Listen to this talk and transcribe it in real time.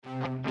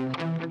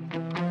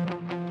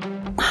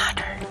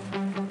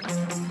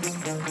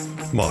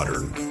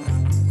Modern.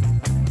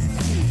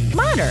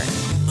 Modern.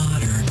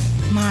 Modern.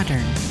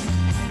 Modern.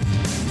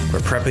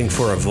 We're prepping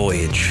for a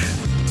voyage.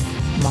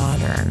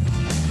 Modern.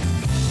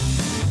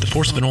 The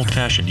force of an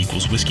old-fashioned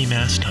equals whiskey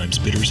mass times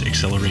bitters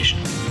acceleration.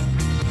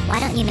 Why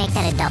don't you make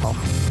that a double?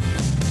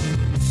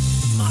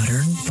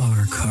 Modern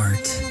Bar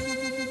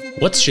Cart.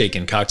 What's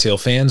shaking, cocktail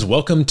fans?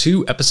 Welcome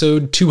to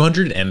episode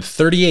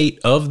 238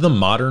 of the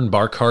Modern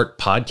Bar Cart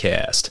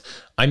podcast.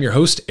 I'm your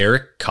host,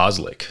 Eric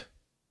Kozlik.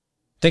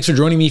 Thanks for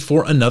joining me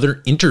for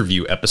another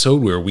interview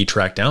episode where we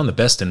track down the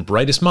best and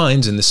brightest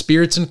minds in the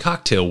spirits and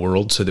cocktail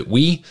world so that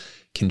we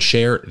can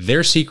share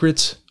their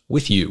secrets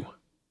with you.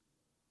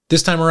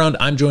 This time around,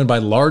 I'm joined by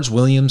Lars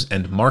Williams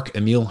and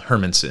Mark-Emil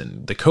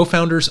Hermansen, the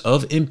co-founders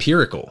of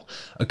Empirical,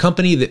 a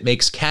company that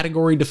makes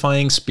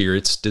category-defying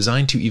spirits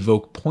designed to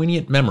evoke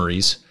poignant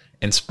memories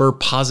and spur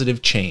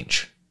positive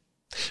change.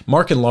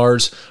 Mark and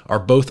Lars are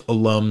both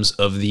alums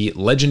of the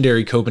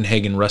legendary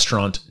Copenhagen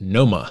restaurant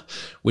Noma,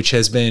 which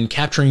has been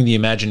capturing the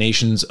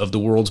imaginations of the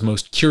world's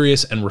most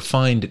curious and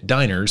refined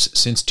diners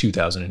since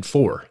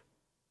 2004.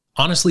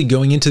 Honestly,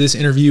 going into this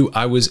interview,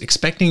 I was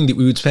expecting that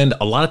we would spend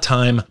a lot of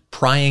time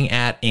prying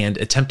at and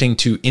attempting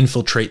to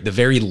infiltrate the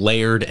very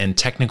layered and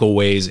technical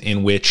ways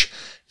in which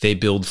they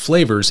build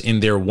flavors in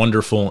their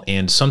wonderful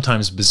and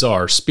sometimes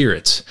bizarre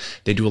spirits.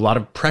 They do a lot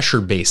of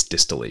pressure-based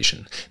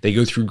distillation. They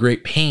go through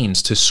great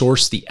pains to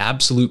source the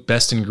absolute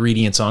best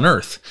ingredients on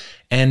earth.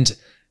 And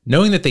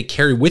knowing that they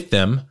carry with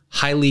them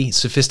highly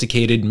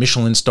sophisticated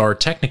Michelin star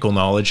technical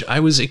knowledge, I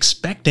was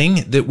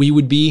expecting that we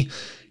would be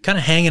kind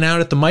of hanging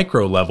out at the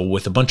micro level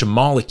with a bunch of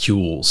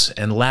molecules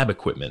and lab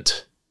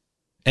equipment.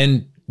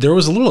 And there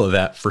was a little of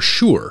that for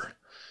sure.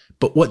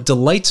 But what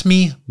delights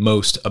me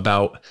most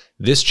about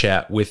this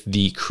chat with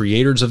the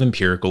creators of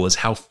Empirical is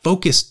how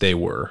focused they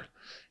were,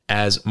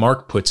 as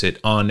Mark puts it,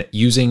 on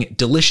using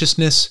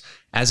deliciousness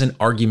as an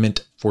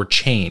argument for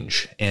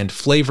change and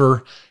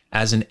flavor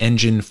as an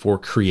engine for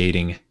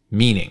creating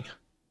meaning.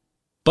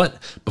 But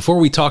before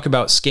we talk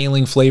about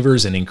scaling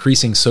flavors and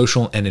increasing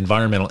social and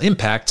environmental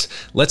impacts,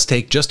 let's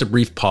take just a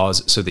brief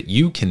pause so that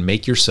you can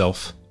make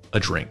yourself a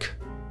drink.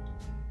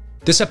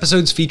 This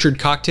episode's featured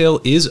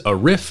cocktail is a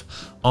riff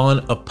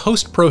on a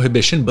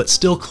post-prohibition but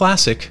still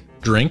classic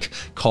drink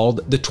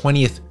called the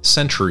 20th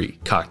Century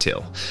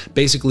Cocktail.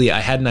 Basically,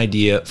 I had an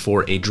idea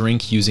for a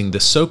drink using the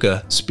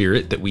Soka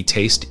spirit that we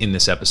taste in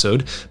this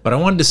episode, but I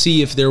wanted to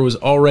see if there was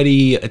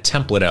already a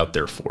template out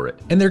there for it.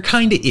 And there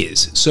kinda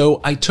is,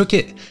 so I took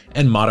it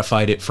and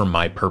modified it for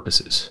my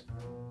purposes.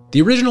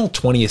 The original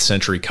 20th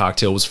Century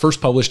Cocktail was first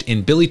published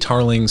in Billy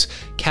Tarling's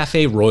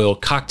Café Royal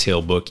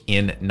cocktail book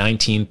in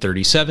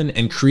 1937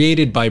 and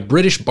created by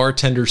British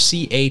bartender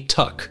C.A.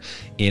 Tuck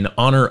in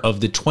honor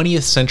of the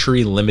 20th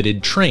Century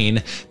Limited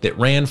train that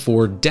ran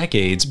for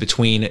decades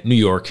between New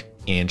York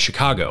and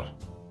Chicago.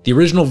 The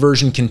original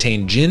version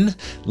contained gin,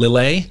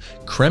 lillet,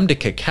 creme de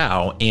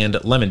cacao,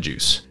 and lemon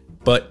juice.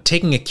 But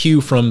taking a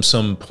cue from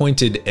some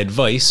pointed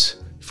advice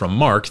from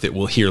Mark that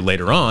we'll hear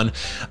later on,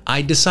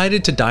 I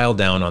decided to dial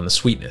down on the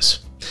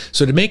sweetness.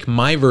 So to make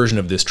my version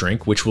of this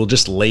drink, which we'll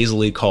just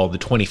lazily call the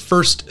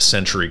 21st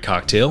Century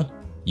Cocktail,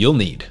 you'll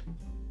need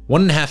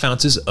 1.5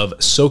 ounces of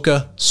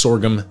Soka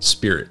sorghum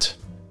spirit,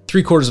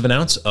 3/4 of an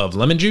ounce of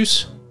lemon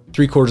juice,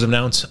 3/4 of an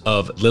ounce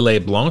of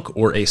Lillet Blanc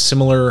or a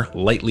similar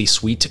lightly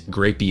sweet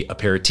grapey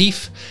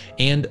aperitif,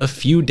 and a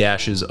few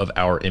dashes of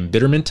our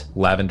embitterment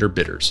lavender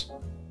bitters.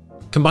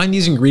 Combine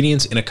these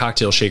ingredients in a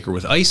cocktail shaker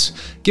with ice,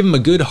 give them a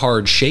good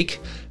hard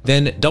shake,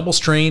 then double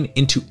strain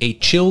into a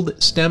chilled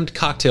stemmed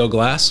cocktail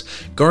glass,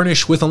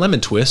 garnish with a lemon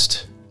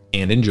twist,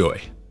 and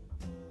enjoy.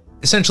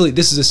 Essentially,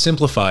 this is a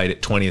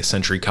simplified 20th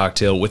Century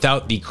cocktail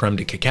without the creme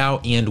de cacao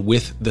and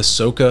with the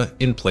Soka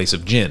in place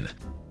of gin.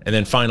 And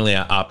then finally,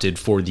 I opted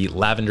for the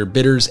lavender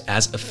bitters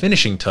as a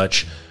finishing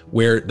touch,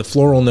 where the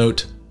floral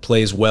note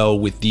plays well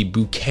with the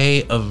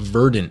bouquet of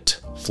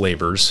verdant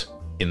flavors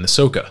in the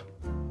Soka.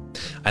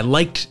 I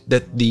liked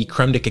that the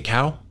creme de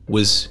cacao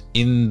was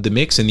in the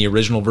mix in the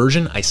original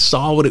version. I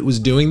saw what it was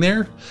doing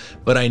there,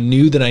 but I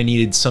knew that I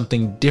needed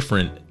something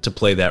different to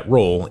play that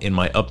role in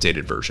my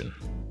updated version.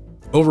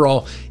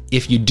 Overall,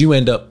 if you do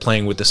end up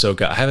playing with the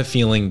Soka, I have a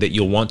feeling that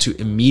you'll want to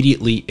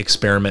immediately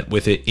experiment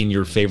with it in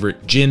your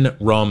favorite gin,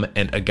 rum,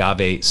 and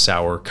agave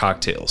sour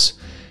cocktails.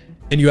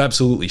 And you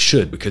absolutely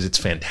should, because it's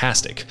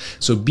fantastic.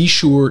 So be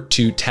sure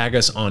to tag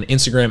us on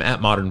Instagram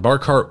at Modern Bar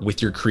Cart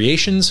with your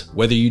creations,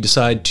 whether you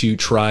decide to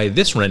try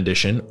this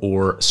rendition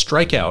or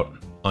strike out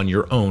on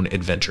your own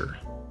adventure.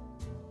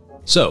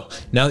 So,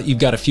 now that you've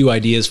got a few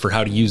ideas for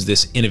how to use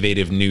this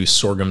innovative new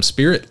sorghum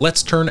spirit,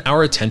 let's turn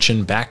our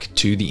attention back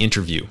to the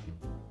interview.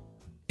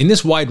 In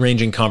this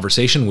wide-ranging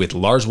conversation with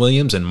Lars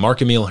Williams and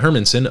Mark-Emil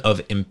Hermansen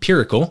of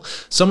Empirical,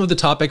 some of the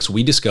topics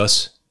we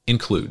discuss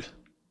include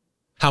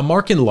how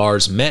Mark and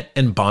Lars met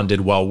and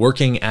bonded while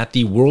working at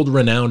the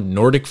world-renowned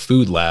Nordic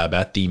food lab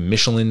at the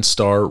Michelin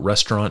star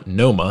restaurant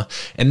Noma,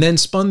 and then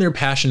spun their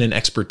passion and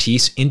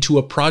expertise into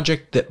a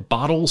project that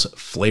bottles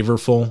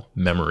flavorful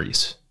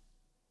memories.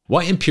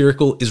 why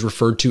Empirical is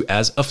referred to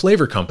as a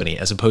flavor company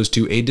as opposed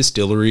to a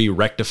distillery,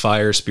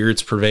 rectifier,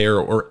 spirits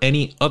purveyor, or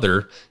any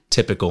other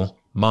typical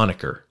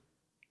moniker.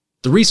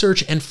 The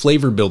research and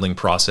flavor building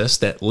process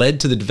that led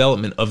to the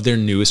development of their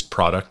newest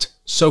product,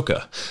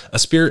 Soka, a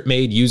spirit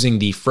made using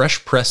the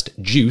fresh pressed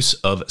juice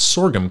of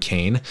sorghum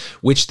cane,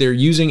 which they're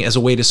using as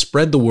a way to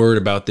spread the word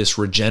about this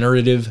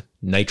regenerative,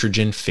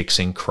 nitrogen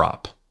fixing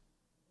crop.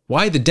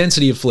 Why the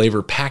density of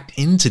flavor packed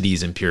into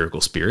these empirical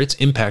spirits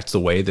impacts the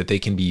way that they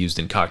can be used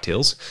in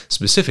cocktails,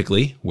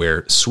 specifically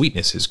where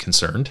sweetness is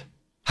concerned.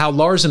 How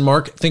Lars and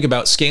Mark think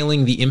about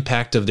scaling the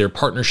impact of their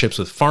partnerships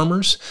with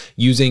farmers,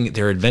 using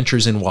their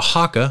adventures in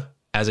Oaxaca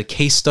as a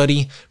case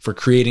study for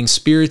creating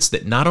spirits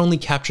that not only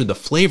capture the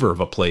flavor of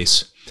a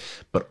place,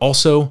 but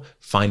also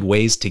find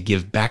ways to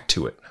give back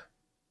to it.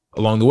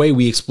 Along the way,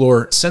 we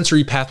explore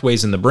sensory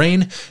pathways in the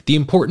brain, the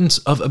importance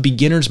of a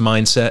beginner's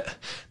mindset,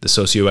 the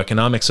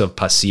socioeconomics of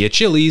pasilla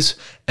chilies,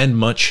 and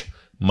much,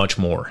 much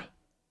more.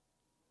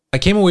 I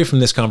came away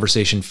from this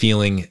conversation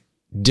feeling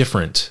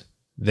different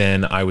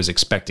than I was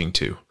expecting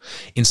to.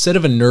 Instead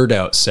of a nerd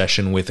out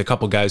session with a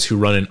couple guys who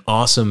run an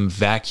awesome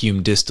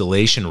vacuum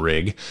distillation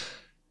rig,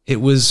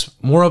 it was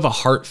more of a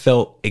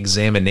heartfelt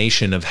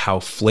examination of how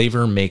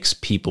flavor makes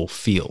people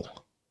feel.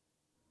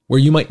 Where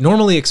you might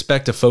normally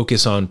expect a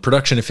focus on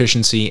production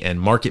efficiency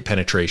and market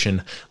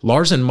penetration,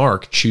 Lars and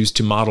Mark choose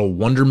to model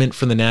wonderment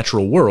for the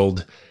natural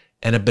world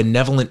and a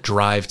benevolent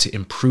drive to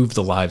improve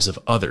the lives of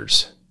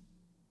others.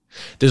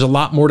 There's a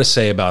lot more to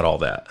say about all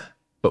that.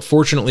 But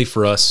fortunately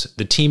for us,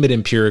 the team at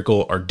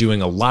Empirical are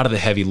doing a lot of the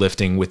heavy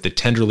lifting with the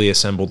tenderly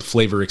assembled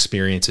flavor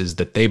experiences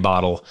that they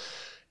bottle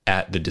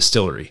at the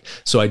distillery.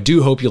 So I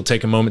do hope you'll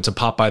take a moment to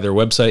pop by their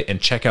website and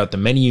check out the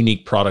many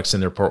unique products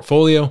in their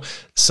portfolio,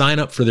 sign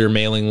up for their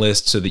mailing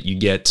list so that you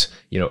get,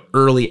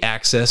 early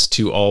access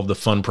to all of the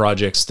fun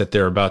projects that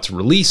they're about to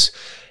release.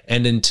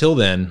 And until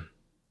then,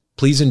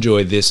 please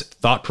enjoy this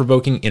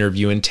thought-provoking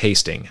interview and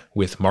tasting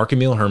with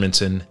Mark-Emil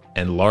Hermansen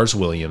and Lars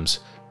Williams,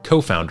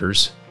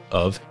 co-founders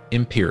of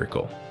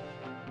Empirical.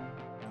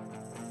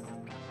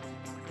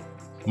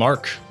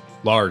 Mark,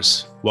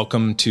 Lars,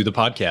 welcome to the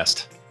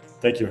podcast.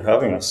 Thank you for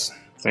having us.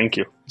 Thank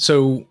you.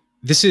 So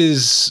this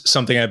is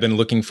something I've been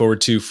looking forward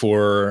to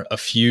for a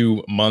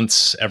few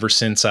months, ever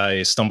since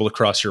I stumbled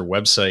across your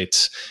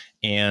website.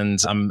 And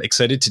I'm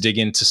excited to dig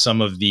into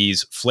some of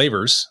these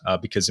flavors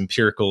because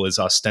Empirical is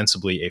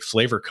ostensibly a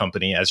flavor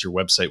company, as your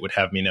website would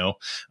have me know.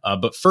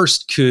 But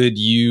first, could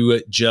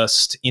you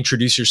just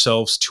introduce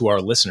yourselves to our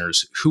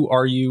listeners? Who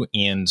are you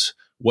and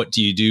what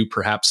do you do,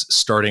 perhaps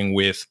starting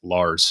with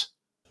Lars?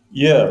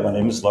 Yeah, my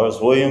name is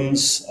Lars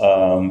Williams,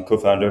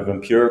 co-founder of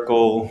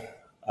Empirical.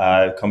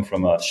 I come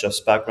from a chef's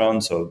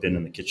background, so I've been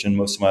in the kitchen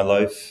most of my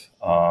life.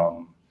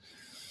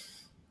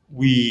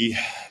 We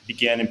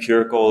began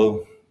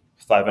Empirical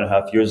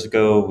 5.5 years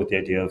ago with the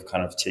idea of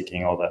kind of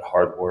taking all that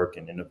hard work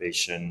and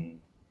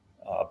innovation,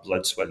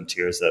 blood, sweat, and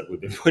tears that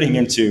we've been putting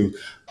into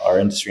our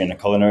industry in a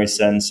culinary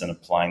sense and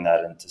applying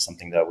that into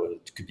something that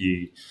could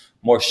be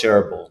more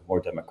shareable, more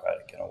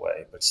democratic in a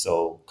way, but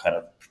still kind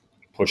of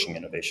pushing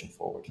innovation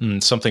forward.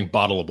 Something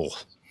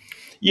bottleable.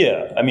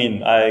 Yeah. I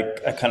mean,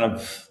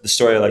 the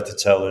story I like to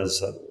tell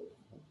is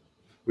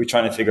we're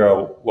trying to figure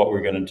out what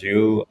we're going to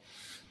do.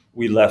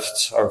 We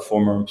left our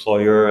former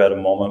employer at a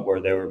moment where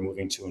they were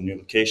moving to a new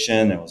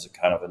location. It was a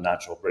kind of a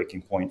natural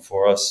breaking point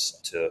for us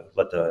to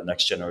let the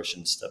next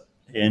generation step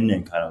in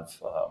and kind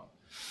of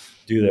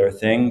do their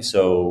thing.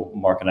 So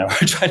Mark and I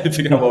were trying to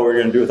figure out what we were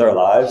going to do with our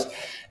lives.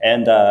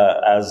 And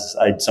as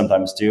I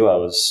sometimes do, I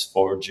was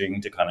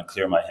foraging to kind of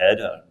clear my head.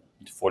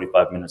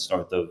 45 minutes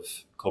north of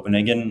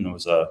Copenhagen. It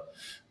was a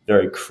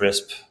very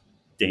crisp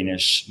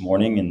Danish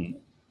morning in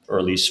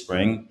early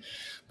spring,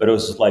 but it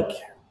was like,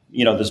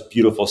 this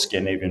beautiful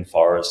Scandinavian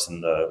forest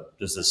and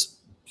there's this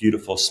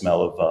beautiful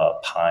smell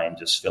of pine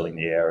just filling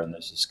the air. And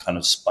there's this kind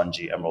of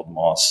spongy emerald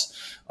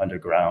moss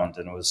underground.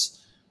 And it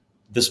was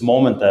this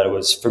moment that it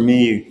was, for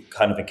me,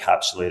 kind of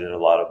encapsulated a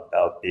lot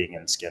about being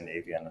in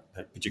Scandinavia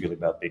and particularly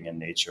about being in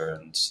nature.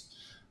 And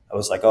I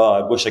was like,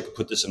 I wish I could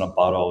put this in a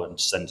bottle and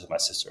send it to my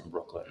sister in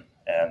Brooklyn.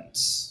 And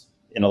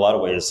in a lot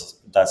of ways,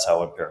 that's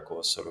how Empirical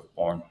was sort of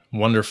born.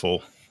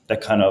 Wonderful.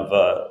 That kind of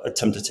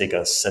attempt to take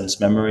a sense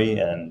memory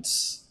and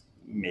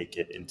make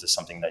it into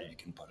something that you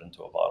can put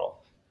into a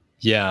bottle.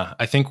 Yeah,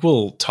 I think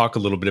we'll talk a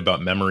little bit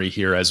about memory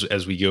here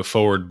as we go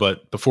forward.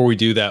 But before we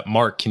do that,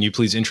 Mark, can you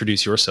please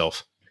introduce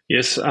yourself?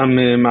 Yes,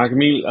 I'm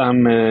Mark-Emil.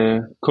 I'm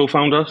a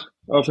co-founder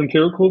of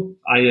Empirical.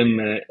 I am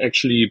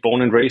actually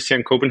born and raised here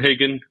in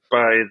Copenhagen.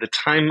 By the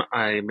time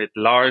I met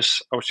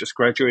Lars, I was just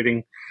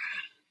graduating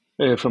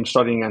from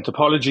studying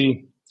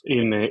anthropology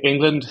in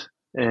England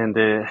and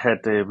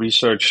had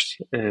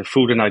researched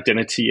food and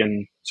identity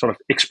and sort of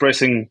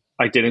expressing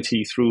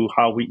identity through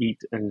how we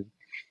eat and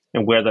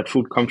where that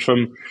food comes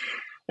from.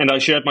 And I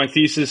shared my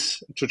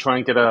thesis to try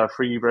and get a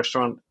free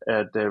restaurant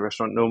at the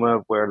restaurant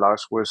Noma, where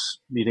Lars was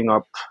leading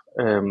up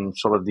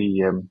sort of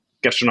the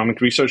gastronomic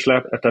research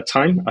lab at that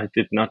time. I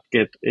did not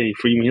get a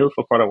free meal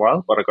for quite a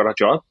while, but I got a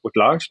job with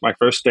Lars my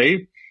first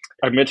day.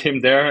 I met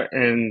him there,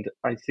 and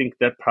I think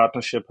that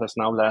partnership has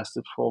now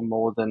lasted for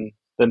more than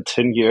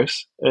 10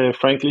 years,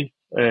 frankly,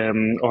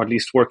 or at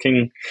least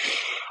working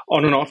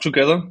on and off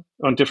together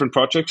on different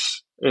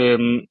projects.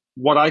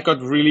 What I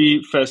got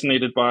really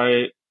fascinated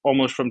by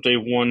almost from day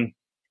one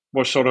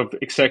was sort of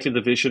exactly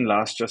the vision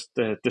Lars just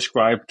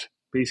described,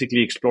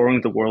 basically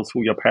exploring the world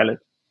through your palate.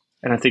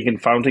 And I think in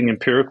founding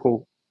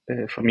Empirical,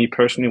 for me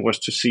personally, was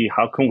to see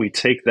how can we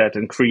take that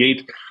and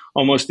create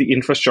almost the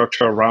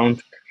infrastructure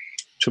around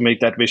to make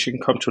that vision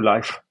come to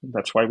life.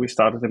 That's why we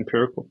started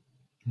Empirical.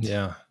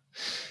 Yeah.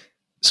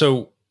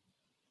 So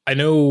I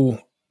know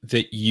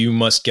that you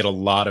must get a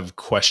lot of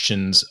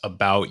questions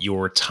about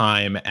your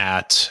time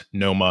at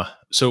Noma.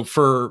 So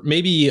for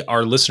maybe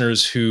our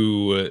listeners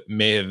who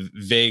may have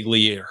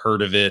vaguely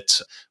heard of it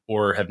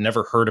or have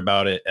never heard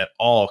about it at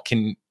all,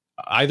 can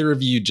either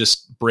of you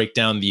just break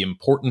down the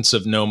importance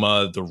of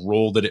Noma, the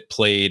role that it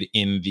played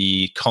in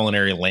the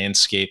culinary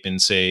landscape in,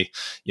 say,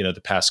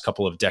 the past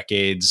couple of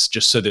decades,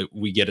 just so that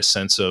we get a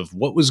sense of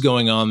what was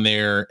going on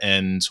there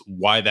and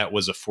why that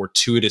was a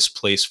fortuitous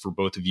place for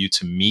both of you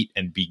to meet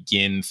and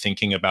begin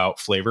thinking about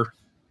flavor?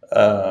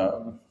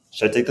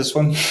 Should I take this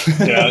one?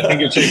 Yeah, I think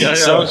you take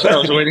it. I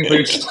was waiting for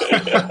you.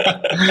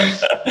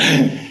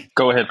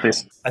 Go ahead,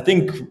 please. I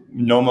think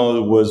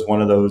Noma was one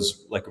of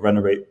those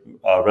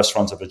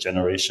restaurants of a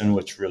generation,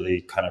 which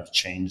really kind of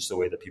changed the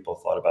way that people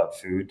thought about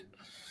food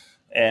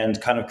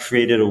and kind of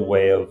created a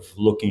way of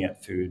looking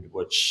at food,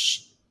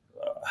 which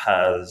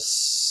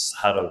has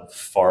had a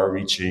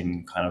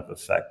far-reaching kind of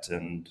effect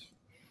and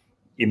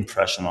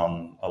impression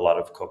on a lot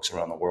of cooks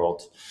around the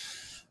world.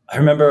 I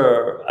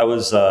remember I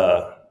was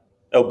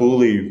El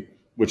Bulli,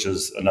 which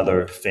is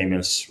another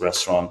famous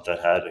restaurant that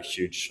had a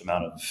huge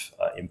amount of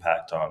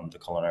impact on the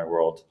culinary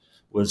world,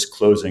 was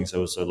closing. So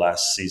it was the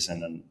last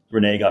season, and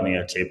Renee got me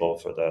a table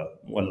for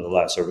one of the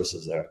last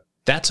services there.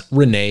 That's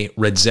Rene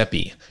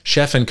Redzepi,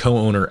 chef and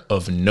co-owner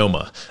of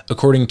Noma.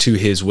 According to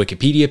his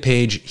Wikipedia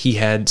page, he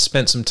had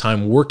spent some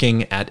time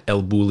working at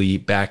El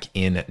Bulli back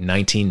in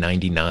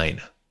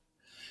 1999.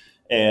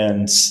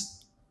 And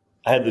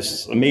I had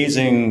this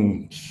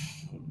amazing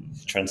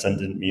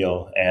transcendent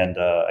meal, and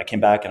I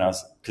came back and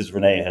because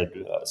Renee had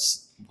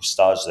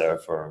staged there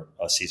for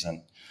a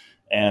season,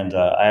 and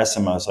I asked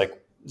him, I was like,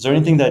 is there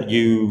anything that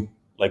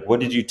what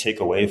did you take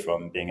away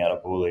from being at a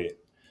Bulli?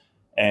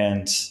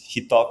 And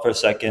he thought for a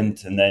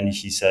second, and then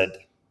he said,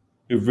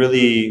 it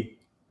really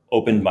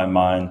opened my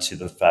mind to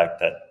the fact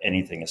that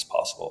anything is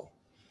possible.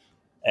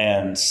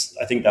 And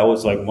I think that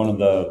was like one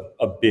of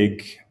a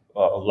big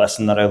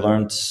lesson that I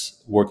learned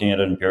working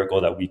at Empirical,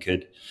 that we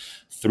could,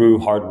 through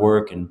hard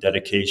work and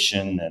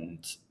dedication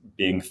and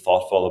being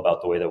thoughtful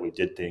about the way that we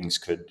did things,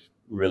 could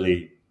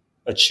really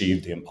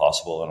achieve the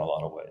impossible in a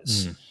lot of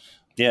ways.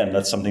 Yeah, and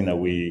that's something that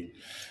we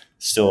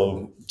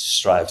still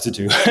strive to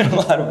do in a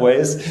lot of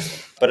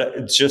ways. But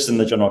it's just in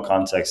the general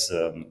context,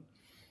 the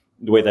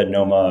way that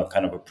Noma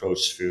kind of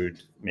approached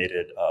food made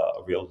it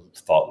a real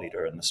thought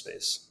leader in the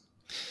space.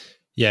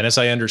 Yeah, and as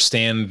I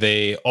understand,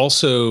 they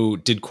also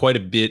did quite a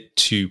bit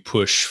to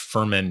push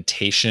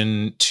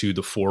fermentation to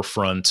the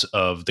forefront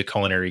of the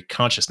culinary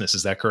consciousness.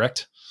 Is that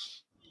correct?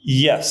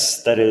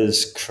 Yes, that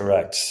is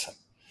correct.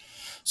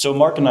 So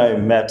Mark and I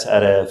met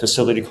at a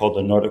facility called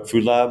the Nordic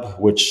Food Lab,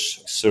 which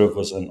sort of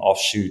was an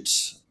offshoot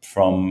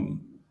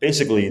from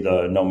basically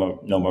the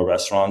Noma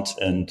restaurant.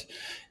 And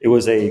it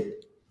was a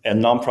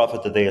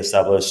nonprofit that they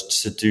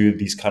established to do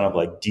these kind of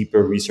like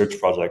deeper research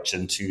projects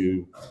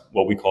into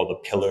what we call the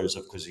pillars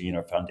of cuisine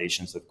or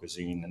foundations of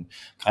cuisine, and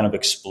kind of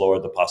explore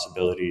the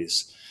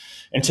possibilities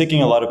and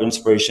taking a lot of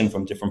inspiration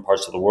from different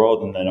parts of the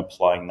world and then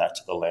applying that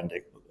to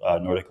the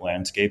Nordic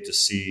landscape to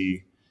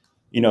see,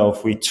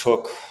 if we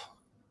took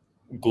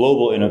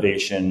global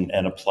innovation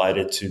and applied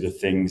it to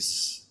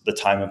the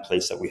time and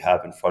place that we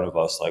have in front of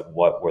us, like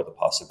what were the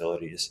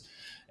possibilities?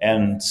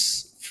 And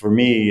for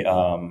me,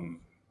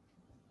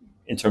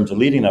 in terms of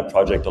leading that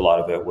project, a lot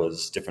of it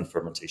was different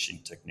fermentation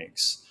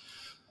techniques.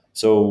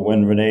 So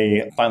when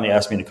Renee finally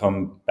asked me to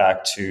come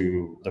back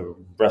to the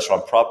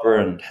restaurant proper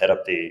and head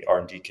up the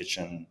R&D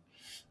kitchen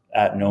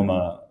at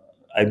Noma,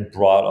 I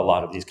brought a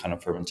lot of these kind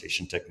of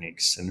fermentation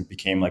techniques, and it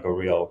became like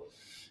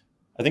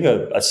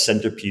a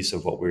centerpiece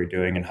of what we were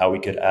doing and how we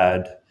could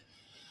add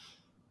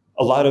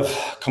a lot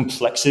of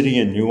complexity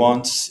and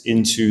nuance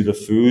into the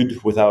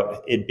food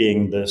without it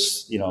being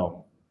this,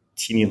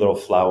 teeny little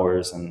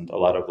flowers and a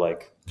lot of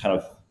like kind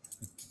of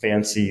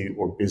fancy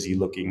or busy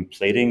looking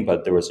plating,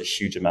 but there was a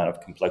huge amount of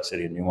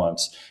complexity and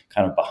nuance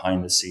kind of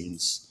behind the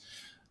scenes.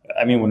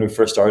 I mean, when we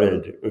first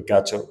started, we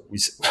had to,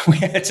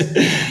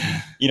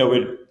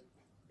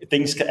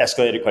 things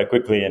escalated quite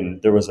quickly,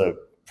 and there was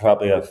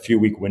probably a few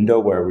week window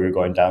where we were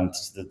going down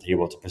to the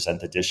table to present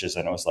the dishes,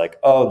 and it was like,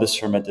 oh, this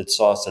fermented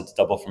sauce that's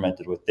double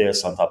fermented with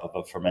this on top of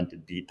a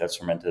fermented beet that's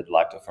fermented,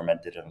 lacto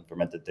fermented, and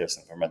fermented this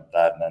and fermented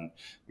that. And then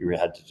we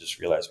had to just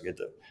realize we had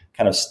to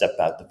kind of step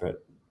back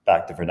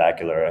the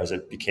vernacular, as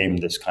it became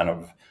this kind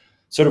of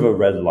sort of a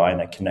red line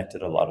that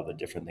connected a lot of the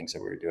different things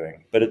that we were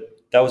doing. But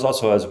that was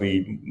also as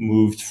we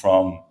moved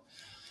from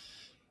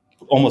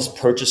almost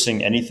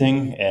purchasing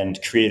anything and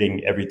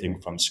creating everything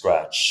from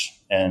scratch.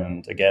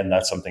 And again,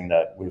 that's something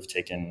that we've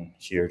taken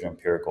here to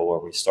Empirical, where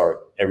we start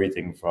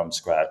everything from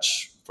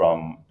scratch,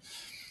 from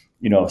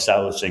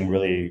establishing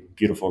really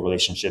beautiful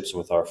relationships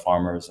with our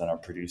farmers and our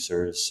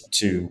producers,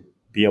 to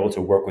be able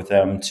to work with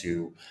them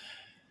to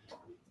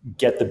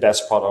get the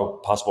best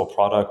possible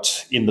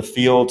product in the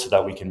field so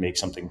that we can make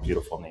something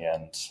beautiful in the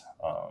end.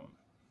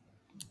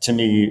 To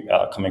me,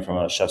 coming from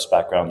a chef's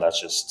background, that's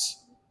just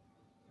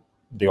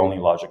the only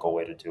logical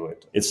way to do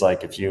it. It's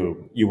like if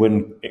you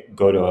wouldn't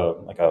go to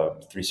a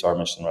 3-star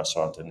Michelin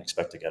restaurant and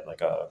expect to get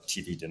like a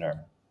TV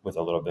dinner with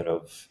a little bit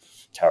of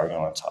tarragon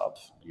on top.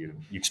 You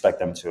expect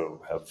them to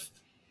have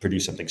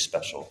produced something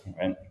special,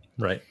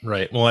 right?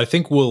 Right. Well, I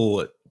think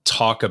we'll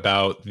talk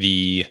about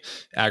the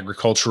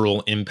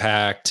agricultural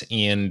impact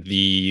and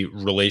the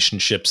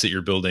relationships that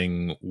you're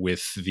building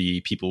with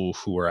the people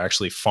who are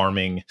actually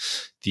farming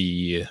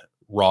the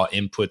raw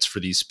inputs for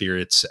these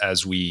spirits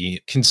as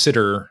we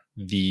consider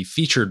the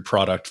featured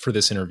product for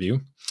this interview.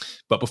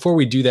 But before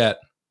we do that,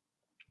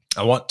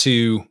 I want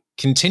to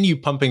continue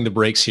pumping the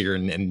brakes here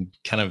and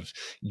kind of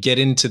get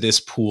into this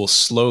pool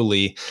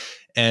slowly.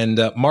 And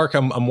Mark,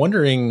 I'm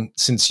wondering,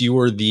 since you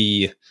are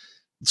the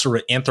sort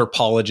of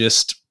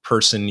anthropologist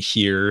person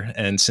here,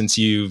 and since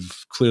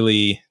you've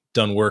clearly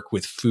done work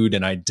with food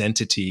and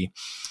identity,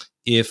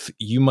 if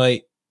you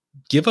might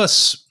give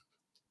us,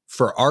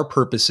 for our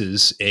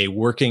purposes, a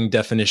working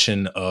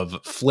definition of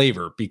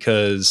flavor,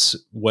 because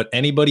what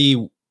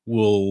anybody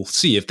will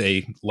see if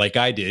they, like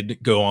I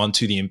did, go on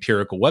to the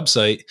Empirical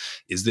website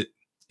is that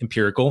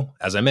Empirical,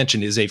 as I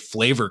mentioned, is a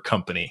flavor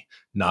company,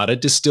 not a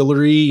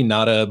distillery,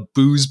 not a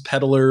booze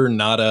peddler,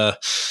 not a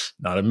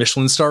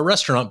Michelin star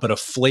restaurant, but a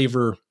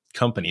flavor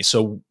company.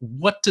 So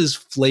what does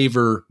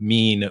flavor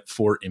mean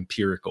for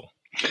Empirical?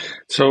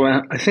 So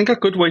I think a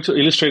good way to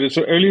illustrate it.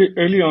 So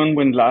early on,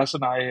 when Lars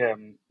and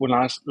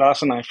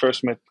I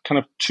first met, kind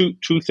of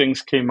two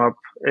things came up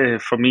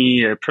for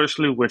me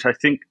personally, which I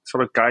think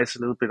sort of guides a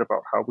little bit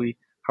about how we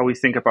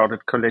think about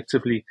it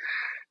collectively.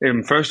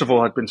 First of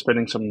all, I'd been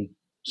spending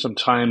some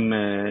time,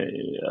 a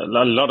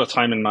lot of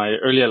time in my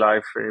earlier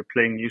life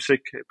playing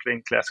music,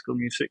 playing classical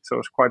music. So I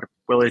was quite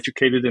well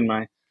educated in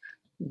my,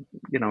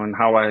 in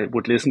how I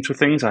would listen to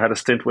things. I had a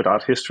stint with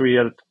art history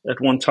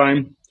at one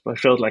time. So I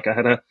felt like I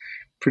had a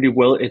pretty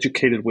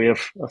well-educated way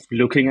of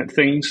looking at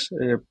things.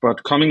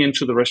 But coming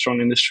into the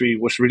restaurant industry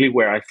was really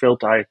where I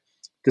felt I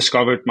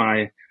discovered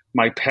my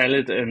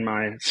palate and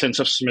my sense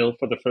of smell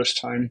for the first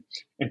time,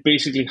 and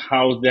basically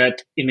how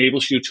that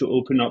enables you to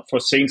open up for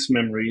sense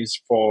memories,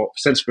 for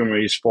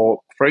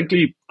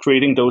frankly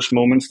creating those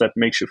moments that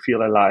makes you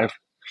feel alive,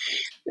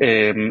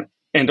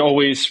 and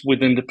always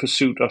within the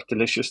pursuit of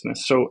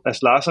deliciousness. So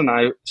as Lars and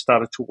I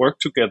started to work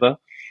together,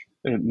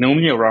 not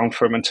only around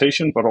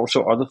fermentation, but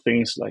also other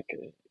things like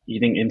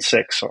eating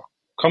insects or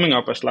coming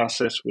up, as Lars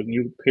says, with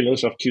new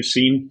pillars of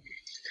cuisine.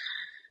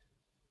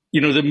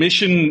 The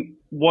mission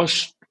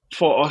was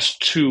for us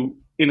to,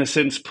 in a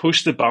sense,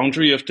 push the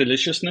boundary of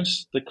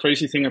deliciousness. The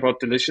crazy thing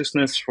about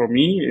deliciousness for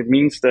me, it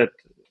means that,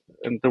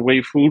 and the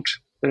way food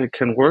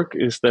can work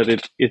is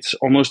that it's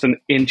almost an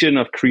engine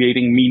of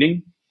creating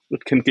meaning.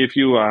 It can give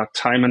you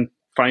time and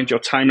find your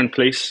time and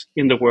place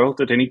in the world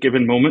at any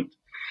given moment.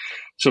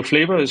 So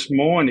flavor is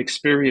more an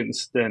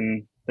experience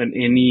than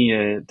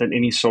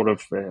any sort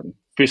of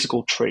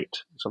physical trait,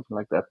 something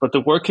like that. But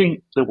the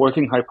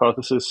working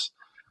hypothesis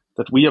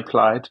that we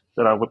applied,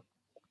 that I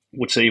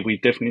would say we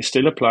definitely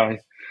still apply,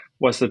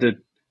 was that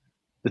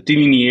the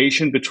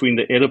delineation between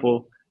the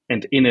edible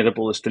and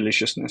inedible is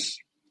deliciousness.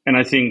 And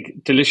I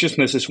think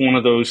deliciousness is one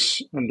of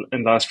those,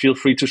 and Lars, feel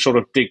free to sort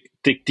of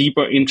dig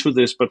deeper into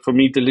this. But for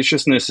me,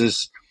 deliciousness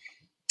is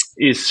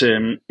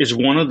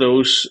one of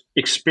those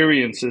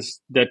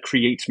experiences that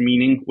creates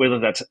meaning, whether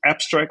that's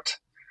abstract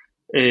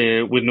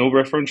with no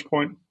reference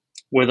point,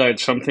 whether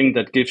it's something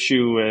that gives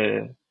you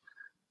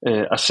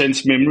a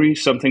sense memory,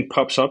 something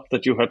pops up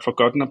that you had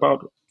forgotten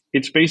about.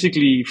 It's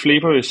basically,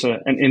 flavor is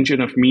an engine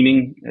of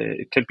meaning.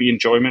 It can be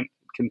enjoyment,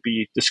 it can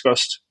be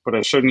disgust,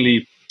 but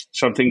certainly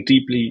something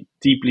deeply,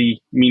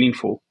 deeply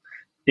meaningful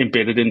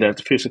embedded in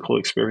that physical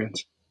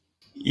experience.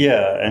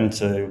 Yeah, and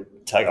to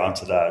tag on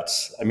to that,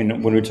 I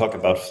mean, when we talk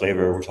about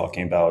flavor, we're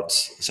talking about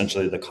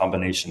essentially the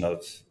combination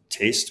of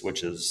taste,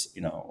 which is,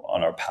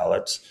 on our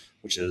palate,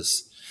 which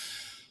is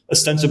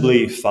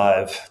ostensibly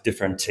 5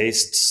 different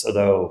tastes,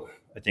 although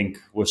I think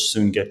we'll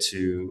soon get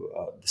to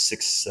the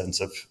 6th sense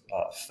of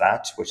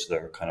fat, which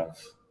the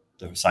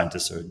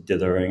scientists are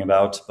dithering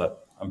about,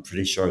 but I'm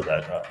pretty sure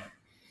that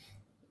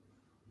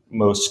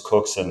most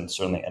cooks and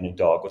certainly any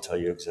dog will tell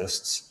you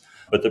exists.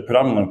 But the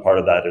predominant part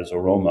of that is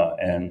aroma,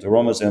 and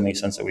aroma is the only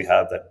sense that we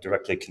have that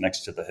directly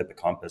connects to the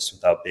hippocampus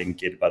without being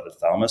gated by the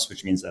thalamus,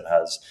 which means that it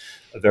has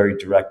a very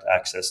direct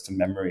access to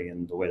memory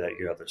in the way that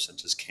your other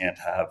senses can't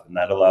have. And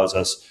that allows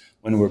us,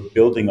 when we're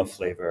building a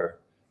flavor,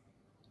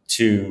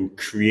 to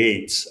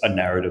create a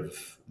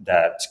narrative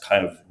that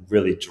kind of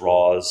really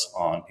draws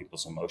on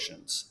people's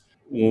emotions.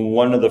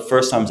 One of the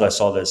first times I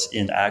saw this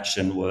in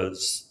action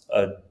was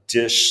a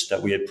dish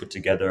that we had put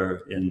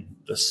together in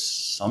the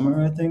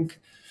summer, I think,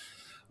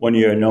 one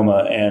year in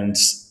Noma, and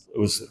it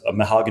was a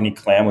mahogany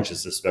clam, which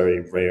is this very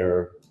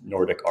rare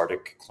Nordic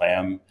Arctic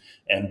clam,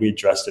 and we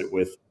dressed it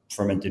with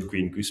fermented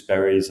green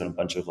gooseberries and a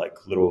bunch of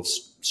like little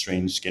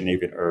strange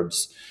Scandinavian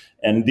herbs.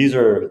 And these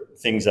are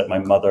things that my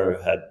mother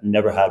had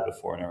never had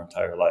before in her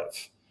entire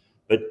life.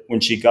 But when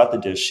she got the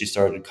dish, she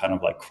started kind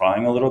of like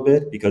crying a little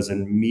bit because it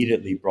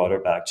immediately brought her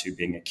back to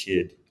being a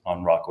kid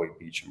on Rockaway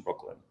Beach in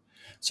Brooklyn.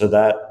 So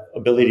that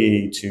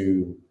ability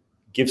to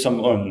give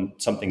someone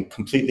something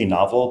completely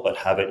novel, but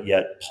have it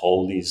yet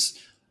pull these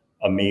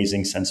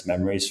amazing sense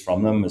memories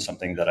from them is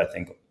something that I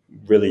think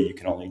really you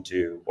can only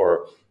do,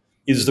 or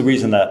is the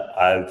reason that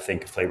I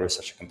think flavor is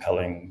such a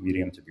compelling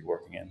medium to be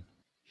working in.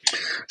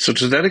 So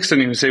to that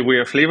extent, you can say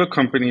we're a flavor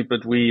company,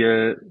 but we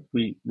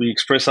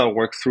express our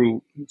work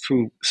through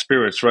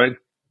spirits, right?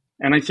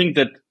 And I think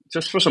that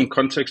just for some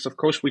context, of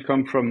course, we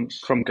come from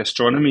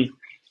gastronomy,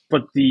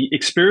 but the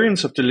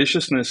experience of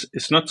deliciousness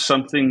is not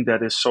something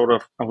that is sort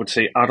of, I would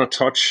say, out of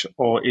touch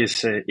or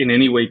is in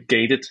any way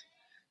gated.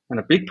 And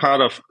a big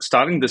part of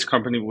starting this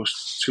company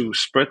was to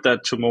spread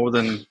that to more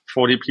than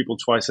 40 people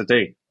twice a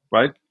day,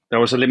 right? There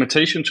was a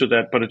limitation to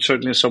that, but it's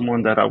certainly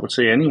someone that I would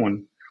say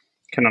anyone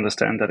can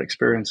understand that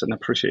experience and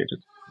appreciate it.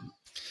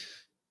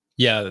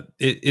 Yeah,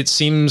 it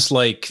seems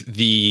like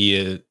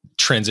the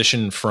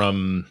transition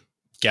from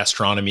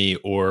gastronomy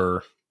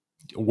or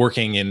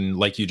working in,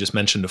 like you just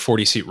mentioned, a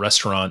 40-seat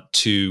restaurant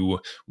to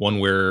one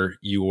where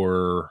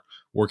you're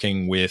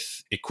working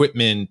with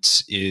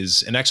equipment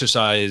is an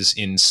exercise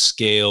in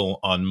scale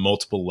on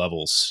multiple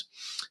levels.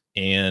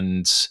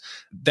 And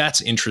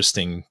that's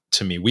interesting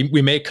to me.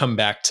 We may come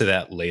back to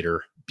that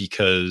later,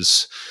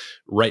 because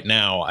right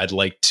now I'd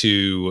like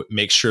to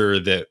make sure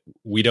that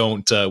we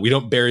don't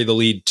bury the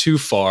lead too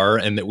far,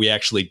 and that we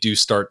actually do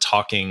start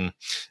talking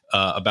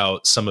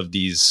about some of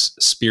these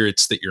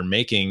spirits that you're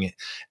making.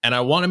 And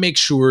I want to make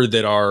sure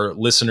that our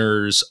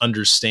listeners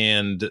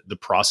understand the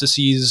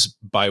processes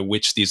by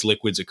which these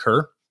liquids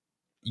occur.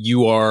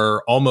 You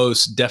are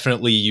almost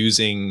definitely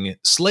using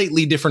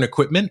slightly different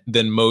equipment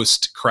than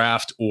most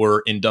craft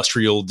or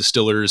industrial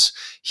distillers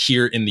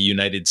here in the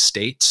United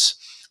States.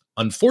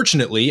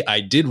 Unfortunately,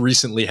 I did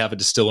recently have a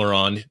distiller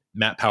on,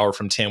 Matt Power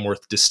from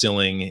Tamworth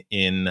Distilling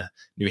in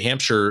New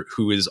Hampshire,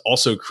 who is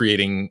also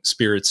creating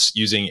spirits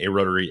using a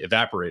rotary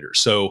evaporator.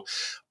 So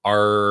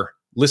our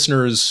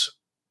listeners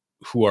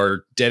who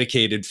are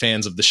dedicated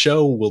fans of the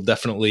show will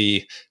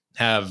definitely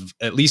have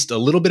at least a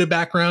little bit of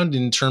background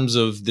in terms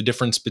of the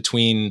difference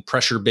between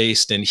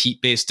pressure-based and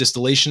heat-based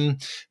distillation.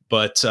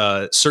 But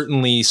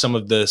certainly some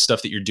of the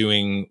stuff that you're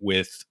doing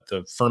with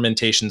the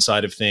fermentation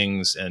side of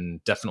things,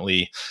 and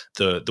definitely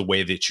the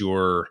way that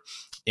you're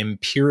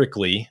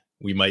empirically,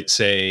 we might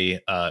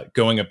say,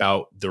 going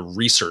about the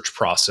research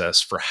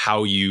process for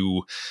how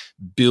you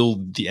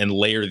build and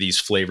layer these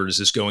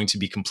flavors is going to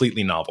be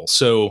completely novel.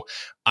 So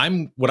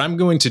what I'm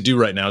going to do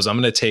right now is I'm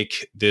going to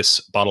take this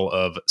bottle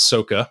of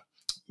Soka,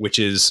 which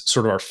is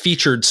sort of our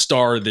featured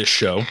star of this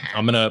show.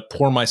 I'm going to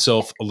pour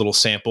myself a little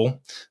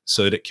sample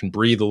so that it can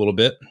breathe a little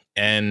bit.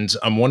 And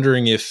I'm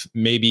wondering if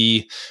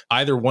maybe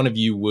either one of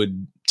you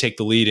would take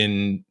the lead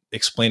in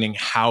explaining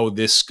how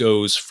this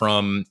goes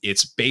from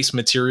its base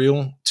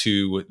material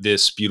to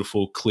this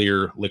beautiful,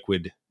 clear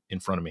liquid in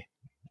front of me.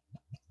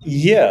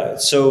 Yeah.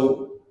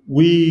 So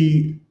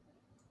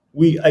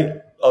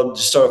I'll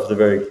just start off with a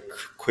very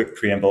quick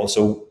preamble.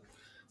 So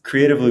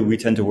creatively, we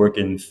tend to work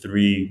in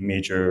three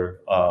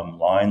major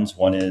lines.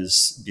 One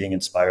is being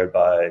inspired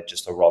by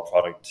just a raw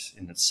product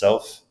in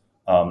itself.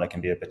 That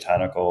can be a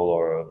botanical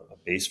or a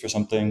base for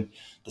something.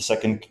 The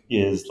second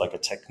is like a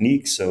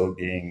technique. So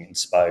being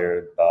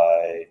inspired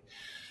by,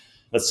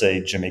 let's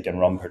say, Jamaican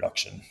rum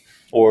production.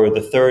 Or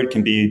the third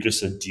can be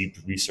just a deep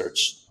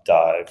research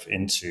dive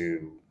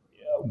into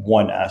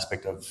one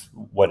aspect of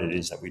what it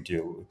is that we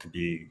do. It could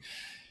be,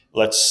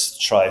 let's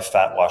try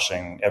fat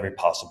washing every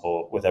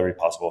possible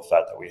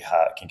fat that we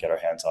can get our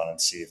hands on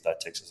and see if that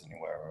takes us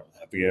anywhere.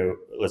 Or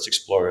let's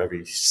explore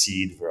every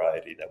seed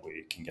variety that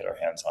we can get our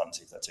hands on and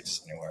see if that takes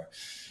us anywhere.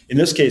 In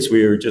this case,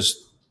 we were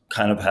just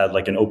kind of had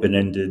like an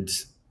open-ended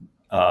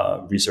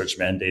research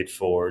mandate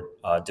for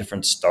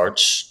different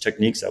starch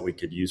techniques that we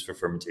could use for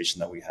fermentation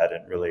that we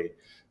hadn't really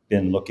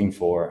been looking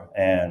for.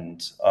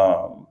 And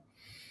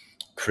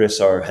Chris,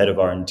 our head of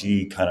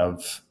R&D, kind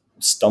of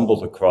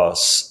stumbled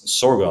across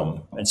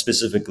sorghum, and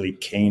specifically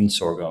cane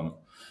sorghum,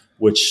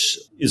 which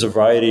is a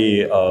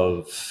variety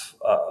of,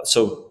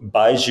 so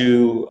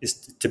baijiu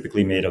is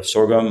typically made of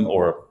sorghum,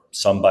 or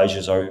some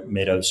baijus are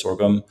made out of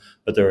sorghum,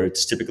 but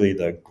it's typically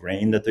the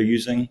grain that they're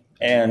using.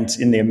 And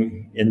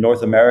in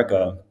North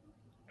America,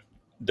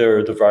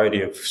 they're the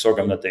variety of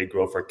sorghum that they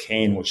grow for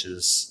cane, which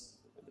is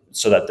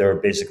so that they're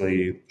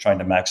basically trying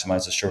to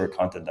maximize the sugar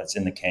content that's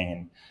in the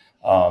cane.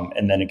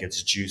 And then it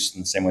gets juiced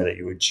in the same way that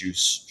you would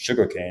juice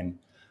sugarcane.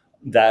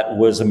 That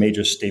was a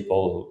major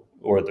staple,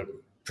 or the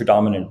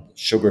predominant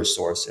sugar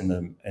source in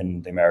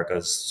the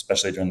Americas,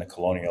 especially during the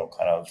colonial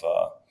kind of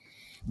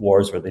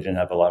wars where they didn't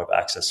have a lot of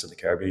access to the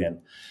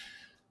Caribbean.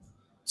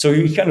 So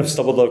we kind of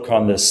stumbled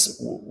upon this,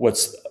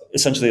 what's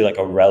essentially like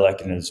a relic,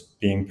 and is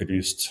being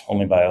produced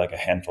only by like a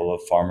handful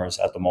of farmers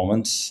at the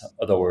moment.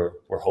 Although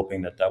we're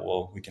hoping that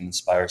we can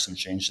inspire some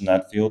change in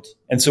that field.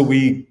 And so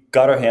we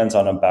got our hands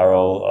on a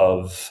barrel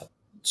of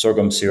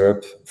sorghum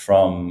syrup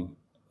from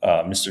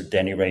Mr.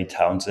 Danny Ray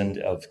Townsend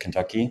of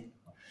Kentucky,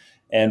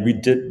 and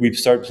we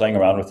started playing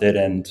around with it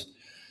and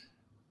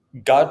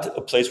got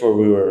a place where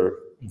we were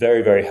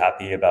very, very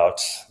happy about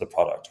the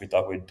product. We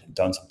thought we'd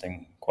done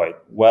something quite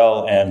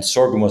well. And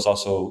sorghum was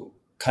also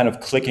kind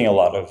of clicking a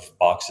lot of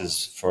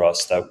boxes for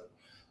us that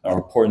are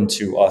important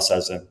to us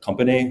as a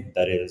company,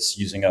 that is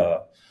using a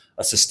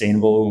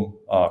sustainable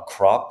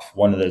crop,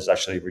 one that is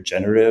actually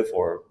regenerative,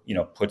 or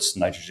puts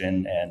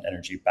nitrogen and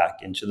energy back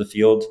into the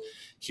field.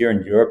 Here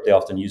in Europe, they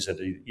often use it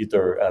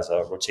either as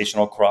a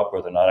rotational crop,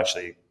 where they're not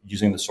actually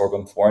using the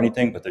sorghum for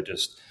anything, but they're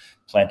just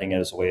planting it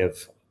as a way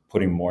of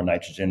putting more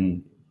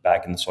nitrogen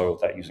back in the soil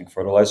without using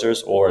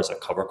fertilizers, or as a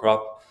cover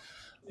crop.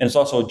 And it's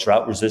also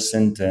drought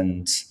resistant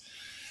and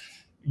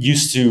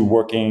used to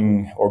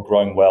working or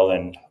growing well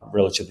in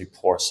relatively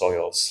poor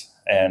soils.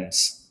 And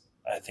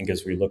I think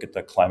as we look at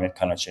the climate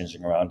kind of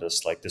changing around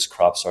us, like, this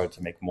crop started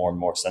to make more and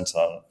more sense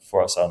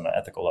for us on an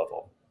ethical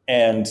level.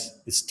 And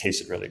it's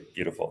tasted really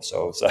beautiful.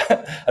 So it's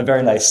a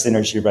very nice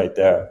synergy right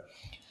there.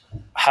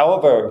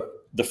 However,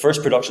 the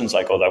first production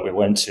cycle that I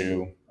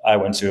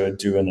went to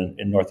do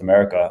in North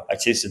America, I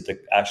tasted the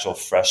actual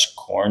fresh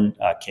corn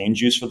cane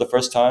juice for the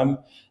first time,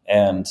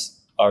 and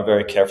our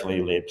very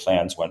carefully laid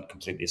plans went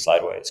completely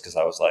sideways, because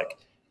I was like,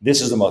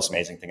 this is the most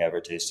amazing thing I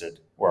ever tasted.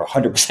 We're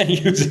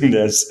 100% using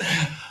this.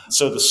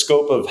 So the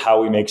scope of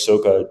how we make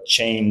Soka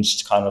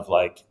changed kind of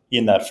like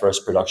in that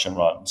first production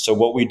run. So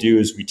what we do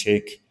is we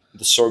take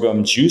the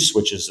sorghum juice,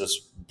 which is this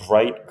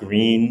bright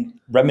green,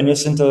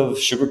 reminiscent of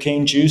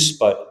sugarcane juice,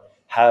 but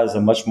has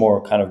a much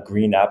more kind of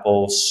green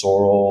apple,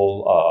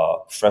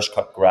 sorrel, fresh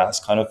cut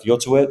grass kind of feel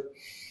to it.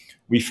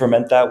 We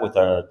ferment that with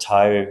a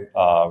Thai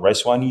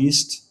rice wine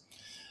yeast,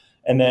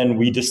 and then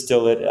we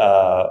distill it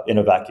in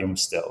a vacuum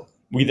still.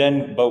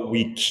 But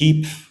we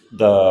keep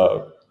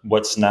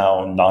what's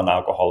now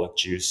non-alcoholic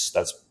juice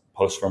that's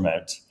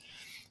post-ferment,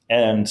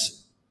 and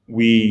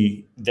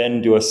we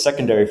then do a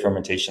secondary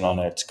fermentation on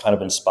it, kind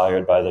of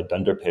inspired by the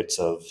dunder pits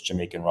of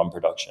Jamaican rum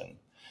production,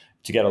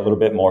 to get a little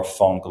bit more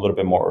funk, a little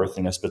bit more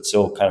earthiness, but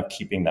still kind of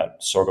keeping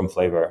that sorghum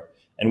flavor.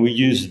 And we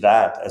use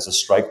that as a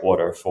strike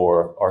water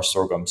for our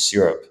sorghum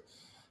syrup.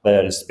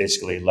 That is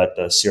basically let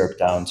the syrup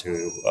down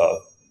to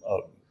a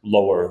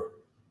lower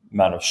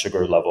amount of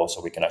sugar level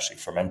so we can actually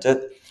ferment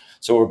it.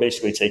 So we're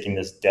basically taking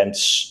this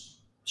dense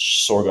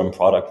sorghum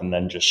product and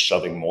then just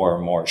shoving more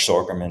and more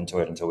sorghum into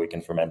it until we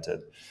can ferment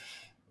it.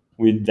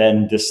 We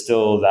then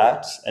distill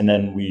that, and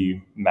then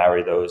we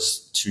marry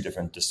those two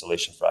different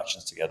distillation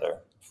fractions together.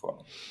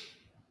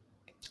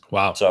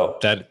 Wow. So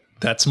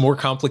that's more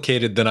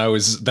complicated than I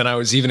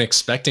was even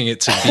expecting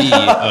it to be.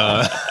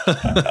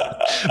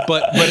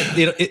 But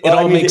it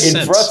all makes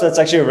sense. For us, that's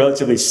actually a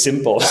relatively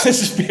simple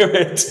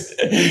spirit.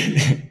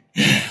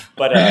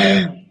 But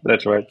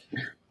that's right.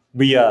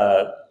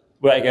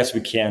 I guess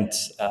we can't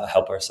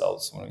help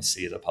ourselves when we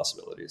see the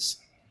possibilities.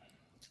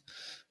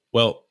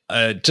 Well,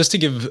 just to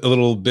give a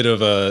little bit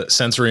of a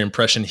sensory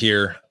impression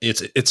here,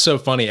 it's so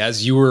funny.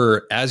 As you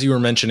were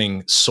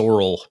mentioning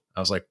sorrel, I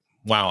was like,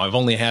 wow, I've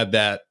only had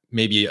that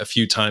maybe a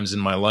few times in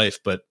my life,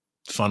 but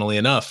funnily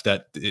enough,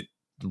 that it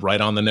right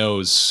on the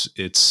nose.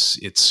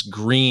 It's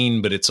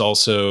green, but it's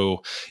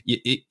also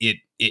it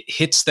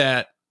hits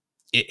that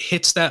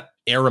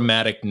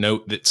aromatic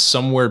note that's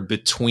somewhere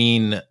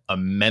between a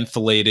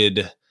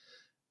mentholated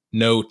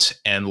note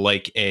and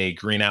like a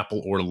green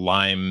apple or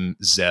lime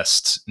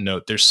zest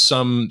note. There's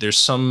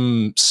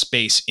some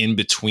space in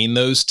between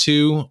those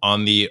two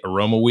on the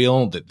aroma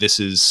wheel that this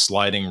is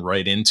sliding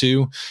right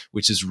into,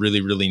 which is really,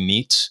 really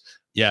neat.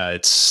 Yeah,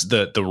 it's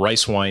the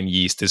rice wine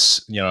yeast.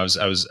 This, I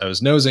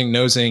was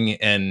nosing,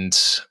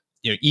 and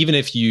even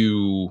if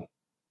you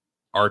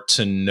are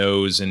to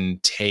nose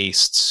and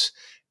taste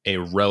a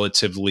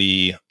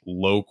relatively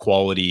low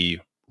quality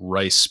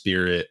rice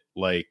spirit,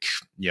 like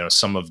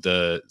some of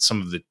the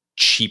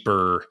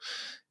cheaper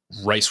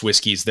rice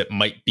whiskeys that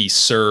might be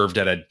served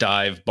at a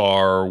dive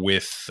bar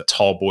with a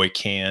tall boy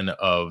can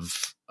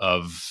of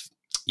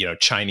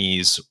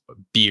Chinese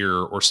beer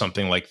or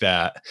something like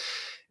that,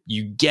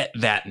 you get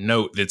that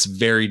note that's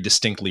very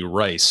distinctly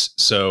rice.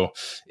 So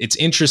it's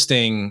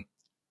interesting,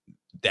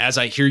 as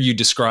I hear you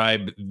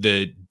describe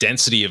the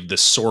density of the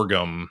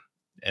sorghum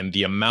and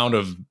the amount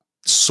of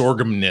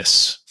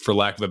sorghumness, for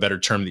lack of a better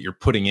term, that you're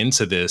putting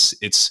into this,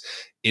 it's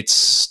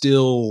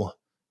still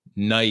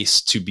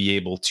nice to be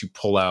able to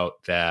pull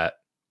out that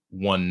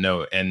one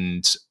note.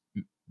 And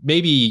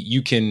maybe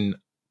you can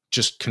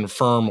just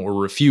confirm or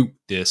refute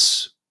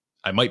this.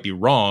 I might be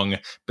wrong,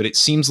 but it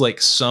seems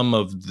like some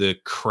of the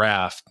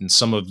craft and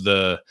some of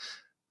the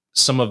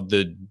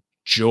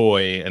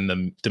joy and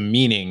the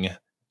meaning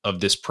of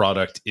this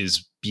product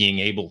is being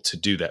able to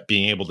do that,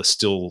 being able to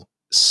still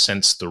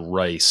sense the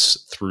rice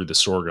through the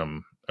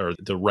sorghum, or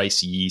the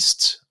rice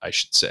yeast, I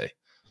should say.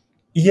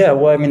 Yeah,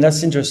 well, I mean,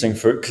 that's interesting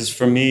because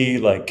for me,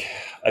 like,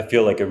 I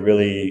feel like it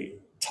really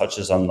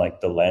touches on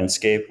like the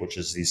landscape, which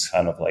is these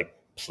kind of like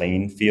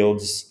plain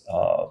fields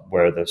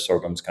where the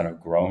sorghum's kind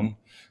of grown.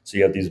 So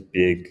you have these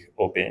big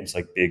open, it's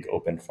like big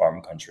open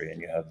farm country,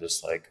 and you have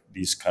this like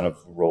these kind of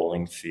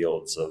rolling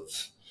fields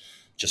of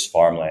just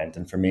farmland.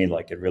 And for me,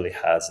 like, it really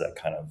has that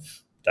kind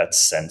of that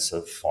sense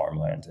of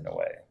farmland in a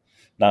way,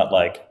 not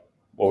like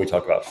what we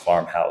talk about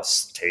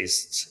farmhouse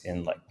tastes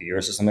in like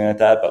beers or something like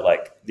that, but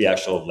like the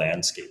actual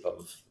landscape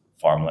of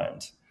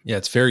farmland. Yeah,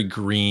 it's very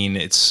green.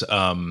 It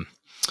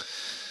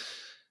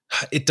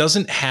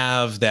doesn't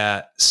have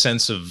that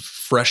sense of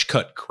fresh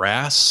cut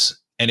grass,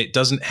 and it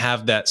doesn't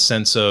have that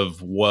sense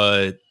of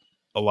what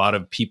a lot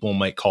of people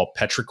might call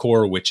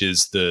petrichor, which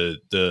is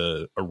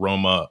the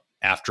aroma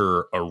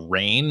after a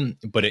rain,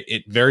 but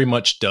it very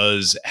much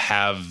does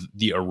have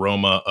the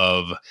aroma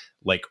of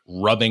like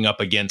rubbing up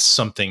against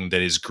something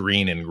that is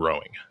green and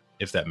growing,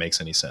 if that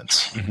makes any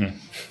sense. Mm-hmm.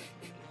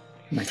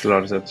 Makes a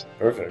lot of sense.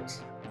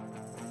 Perfect.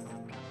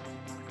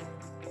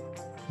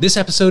 This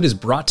episode is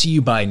brought to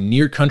you by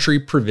Near Country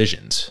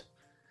Provisions.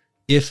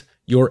 If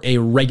you're a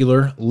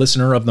regular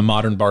listener of the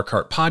Modern Bar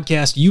Cart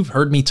podcast, you've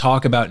heard me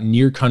talk about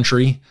Near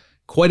Country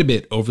quite a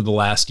bit over the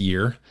last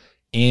year,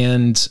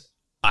 and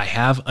I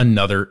have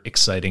another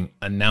exciting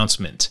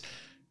announcement.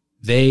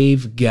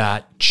 They've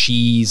got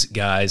cheese,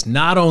 guys.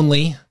 Not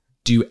only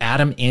do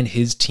Adam and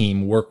his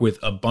team work with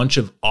a bunch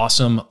of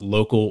awesome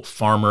local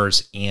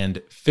farmers and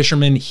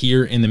fishermen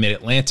here in the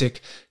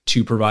Mid-Atlantic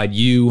to provide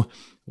you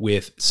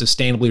with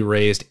sustainably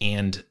raised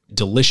and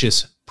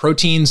delicious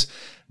proteins,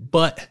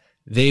 but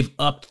they've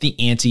upped the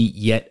ante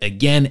yet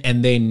again,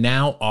 and they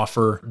now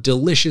offer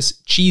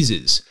delicious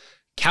cheeses,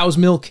 cow's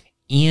milk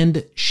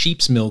and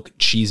sheep's milk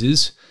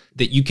cheeses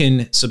that you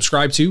can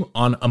subscribe to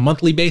on a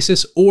monthly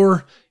basis,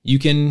 or you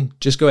can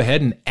just go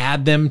ahead and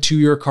add them to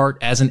your cart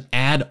as an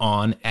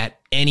add-on at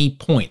any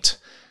point.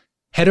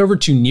 Head over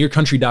to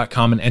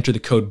nearcountry.com and enter the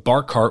code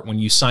BARCART when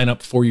you sign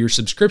up for your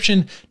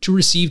subscription to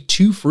receive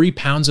 2 free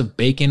pounds of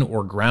bacon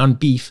or ground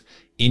beef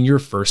in your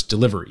first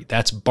delivery.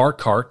 That's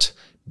BARCART,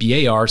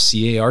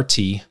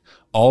 BARCART,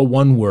 all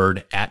one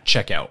word at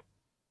checkout.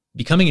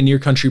 Becoming a Near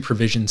Country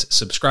Provisions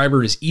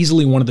subscriber is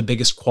easily one of the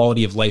biggest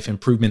quality of life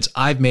improvements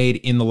I've made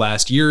in the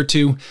last year or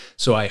two,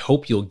 so I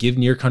hope you'll give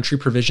Near Country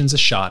Provisions a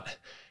shot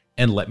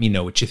and let me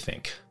know what you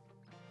think.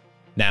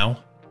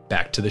 Now,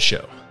 back to the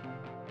show.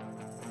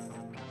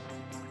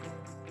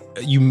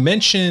 You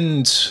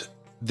mentioned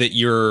that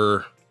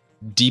you're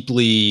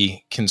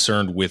deeply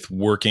concerned with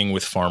working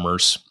with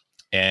farmers.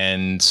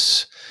 And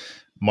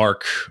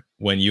Mark,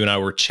 when you and I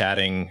were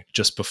chatting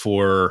just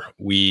before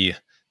we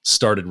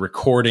started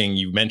recording,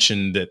 you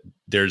mentioned that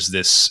there's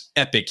this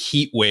epic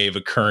heat wave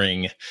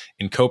occurring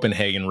in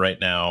Copenhagen right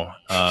now.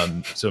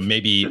 So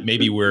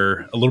maybe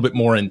we're a little bit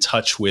more in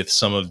touch with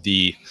some of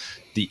the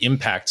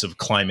impacts of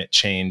climate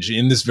change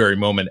in this very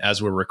moment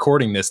as we're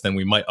recording this than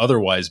we might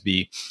otherwise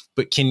be.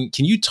 But can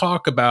you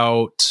talk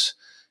about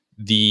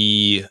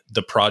the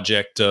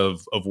project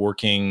of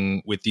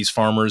working with these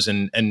farmers?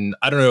 And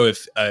I don't know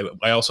if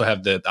I also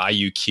have the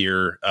IUC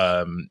here.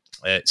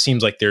 It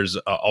seems like there's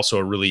also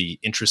a really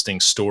interesting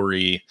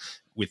story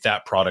with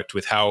that product,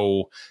 with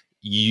how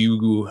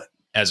you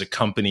as a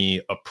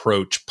company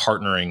approach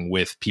partnering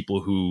with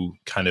people who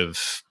kind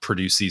of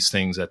produce these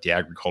things at the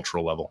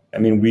agricultural level. I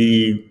mean,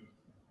 we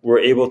were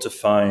able to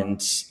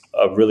find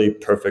a really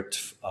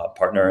perfect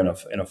partner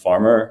in a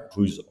farmer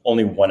who's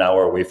only 1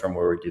 hour away from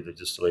where we do the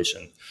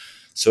distillation.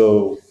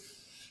 So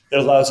it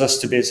allows us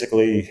to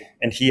basically,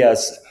 and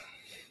he's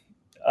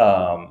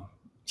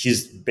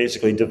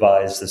basically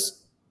devised this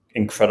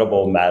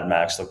incredible Mad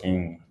Max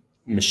looking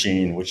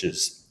machine, which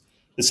is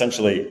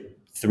essentially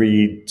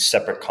 3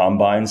 separate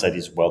combines that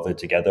he's welded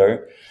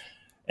together.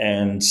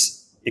 And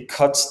it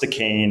cuts the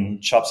cane,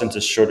 chops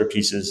into shorter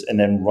pieces, and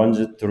then runs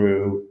it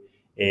through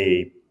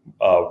a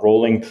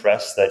rolling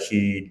press that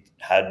he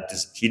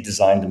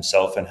designed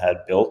himself and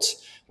had built,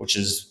 which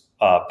is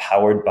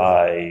powered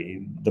by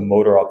the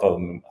motor off of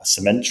a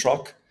cement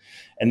truck,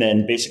 and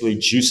then basically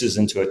juices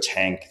into a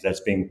tank that's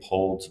being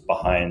pulled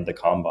behind the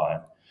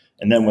combine.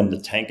 And then when the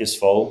tank is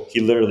full,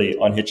 he literally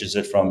unhitches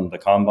it from the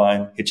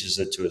combine, hitches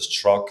it to his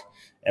truck,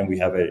 and we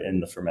have it in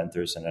the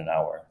fermenters in an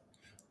hour.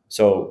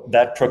 So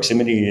that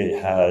proximity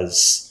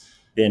has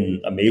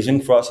been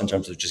amazing for us in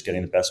terms of just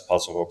getting the best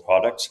possible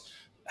product.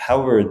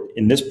 However,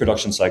 in this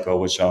production cycle,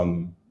 which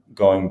I'm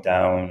going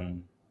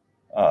down,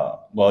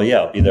 I'll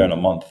be there in a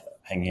month,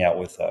 hanging out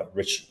with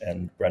Rich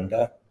and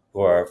Brenda,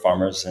 who are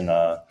farmers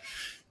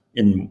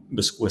in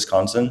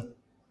Wisconsin.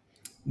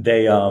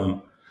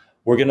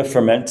 We're going to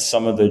ferment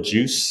some of the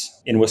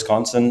juice in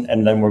Wisconsin,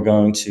 and then we're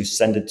going to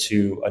send it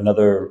to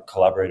another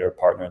collaborator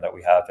partner that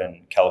we have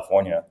in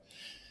California.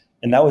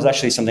 And that was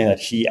actually something that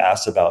he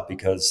asked about,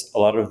 because a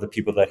lot of the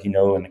people that he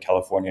knows in the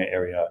California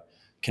area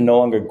can no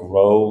longer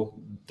grow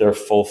their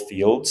full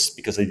fields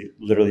because they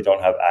literally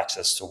don't have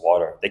access to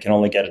water. They can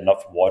only get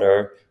enough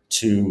water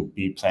to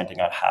be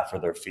planting on half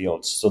of their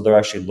fields. So they're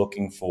actually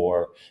looking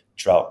for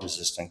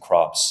drought-resistant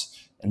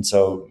crops. And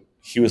so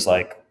he was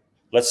like,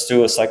 let's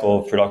do a cycle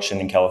of production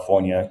in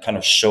California, kind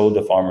of show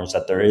the farmers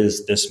that there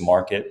is this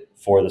market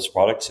for this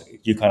product.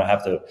 You kind of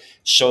have to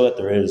show that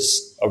there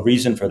is a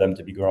reason for them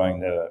to be growing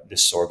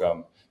this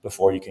sorghum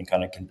before you can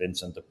kind of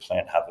convince them to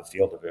plant half a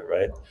field of it,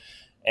 right?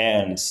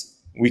 And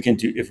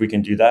if we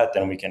can do that,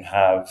 then we can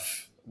have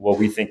what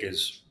we think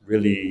is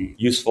really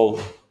useful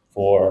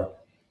for,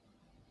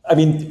 to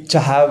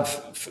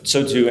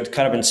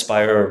kind of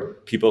inspire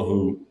people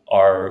who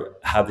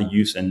have the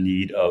use and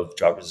need of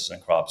drought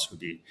resistant crops would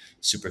be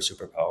super,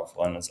 super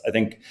powerful. And I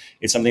think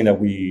it's something that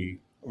we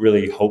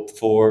really hope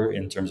for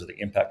in terms of the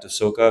impact of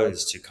SOCA,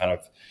 is to kind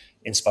of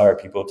inspire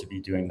people to be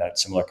doing that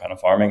similar kind of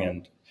farming.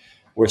 And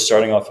we're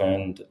starting off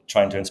and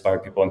trying to inspire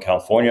people in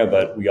California,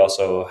 but we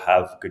also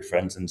have good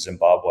friends in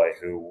Zimbabwe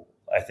who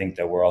I think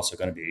that we're also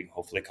going to be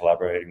hopefully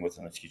collaborating with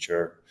in the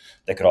future,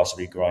 that could also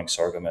be growing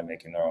sorghum and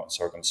making their own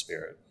sorghum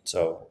spirit.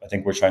 So I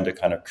think we're trying to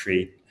kind of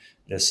create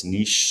this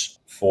niche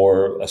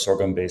for a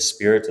sorghum-based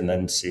spirit, and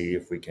then see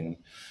if we can,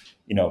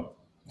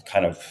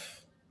 kind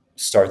of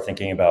start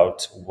thinking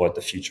about what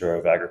the future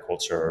of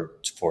agriculture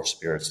for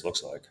spirits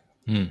looks like.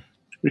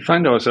 We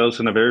find ourselves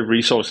in a very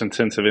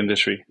resource-intensive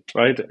industry,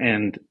 right?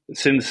 And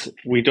since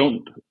we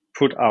don't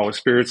put our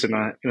spirits in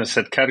a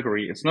set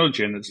category, it's not a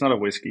gin, it's not a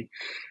whiskey,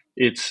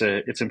 it's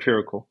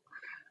empirical.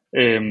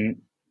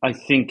 I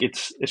think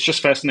it's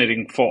just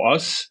fascinating for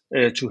us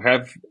to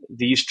have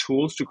these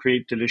tools to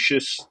create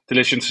delicious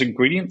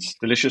ingredients,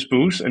 delicious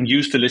booze, and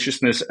use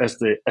deliciousness as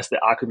the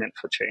argument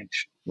for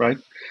change, right?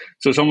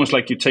 So it's almost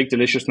like you take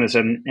deliciousness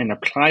and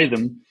apply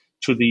them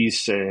to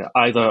these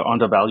either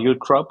undervalued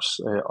crops,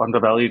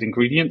 undervalued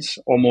ingredients,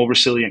 or more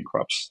resilient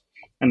crops.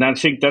 And I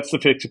think that's the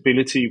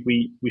flexibility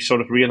we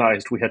sort of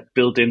realized we had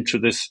built into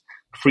this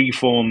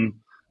free-form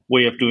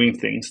way of doing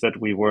things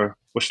that we were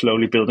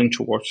slowly building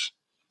towards.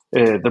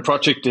 The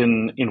project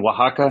in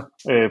Oaxaca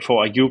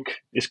for Ayuk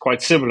is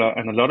quite similar,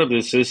 and a lot of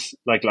this is,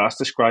 like Lars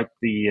described,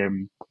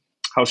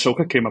 how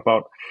SOCA came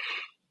about,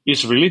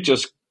 is really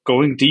just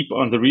going deep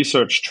on the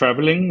research,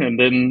 traveling, and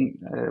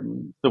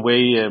then the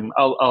way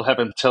I'll have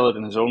him tell it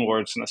in his own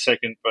words in a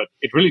second, but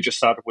it really just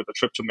started with a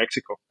trip to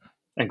Mexico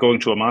and going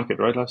to a market,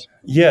 right, Lars?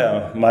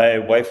 Yeah, my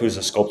wife, who's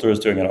a sculptor, is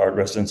doing an art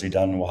residency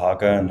down in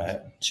Oaxaca,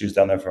 and she was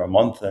down there for a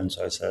month, and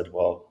so I said,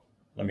 well,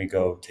 let me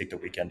go take the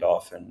weekend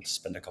off and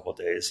spend a couple of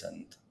days.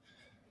 And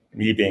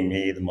me being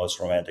me, the most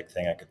romantic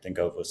thing I could think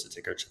of was to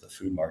take her to the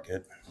food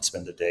market and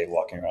spend a day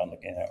walking around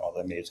looking at all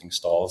the amazing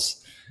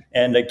stalls.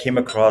 And I came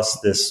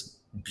across this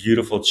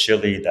beautiful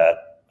chili that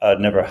I'd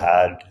never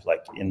had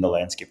like in the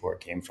landscape where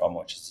it came from,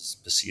 which is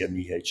this Pasilla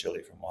Mije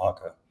chili from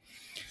Oaxaca.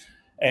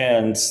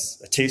 And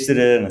I tasted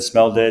it and I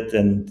smelled it,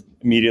 and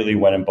immediately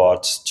went and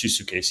bought 2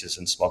 suitcases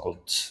and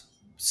smuggled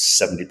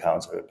 70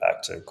 pounds of it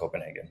back to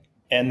Copenhagen.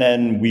 And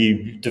then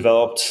we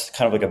developed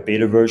kind of like a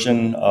beta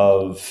version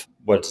of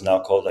what's now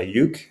called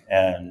Ayuk.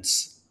 And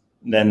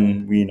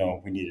then we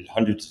needed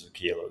hundreds of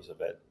kilos of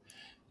it.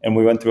 And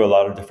we went through a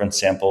lot of different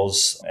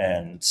samples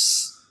and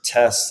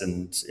tests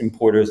and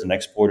importers and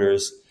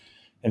exporters.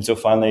 And so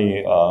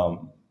finally,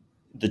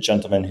 the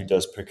gentleman who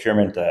does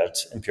procurement at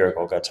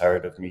Empirical got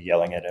tired of me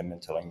yelling at him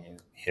and telling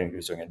him he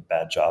was doing a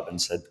bad job,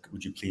 and said,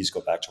 would you please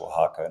go back to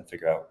Oaxaca and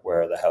figure out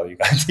where the hell you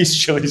got these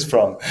chilies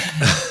from?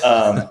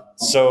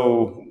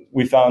 So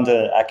we found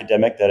an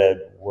academic that had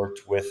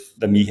worked with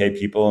the Mije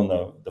people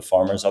and the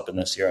farmers up in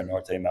the Sierra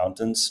Norte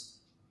mountains,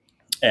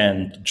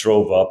 and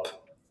drove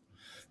up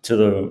to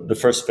the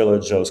first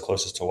village that was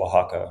closest to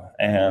Oaxaca.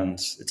 And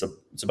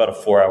it's about a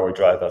 4-hour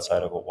drive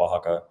outside of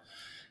Oaxaca.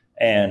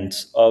 And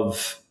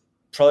of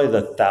probably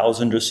the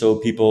 1,000 or so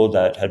people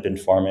that had been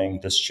farming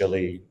this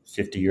chili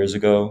 50 years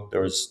ago, there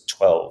was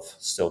 12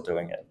 still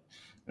doing it.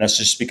 And that's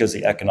just because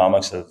the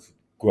economics of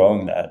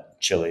growing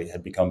that chili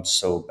had become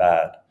so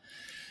bad.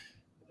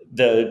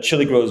 The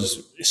chili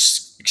grows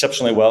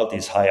exceptionally well at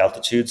these high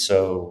altitudes,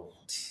 so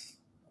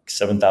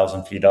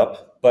 7,000 feet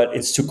up, but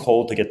it's too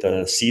cold to get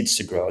the seeds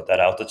to grow at that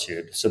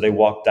altitude. So they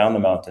walk down the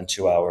mountain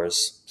 2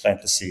 hours,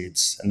 plant the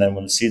seeds, and then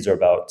when the seeds are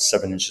about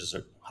 7 inches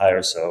high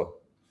or so,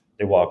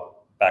 they walk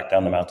back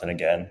down the mountain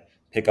again,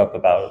 pick up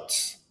about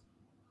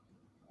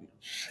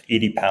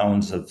 80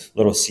 pounds of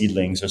little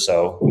seedlings or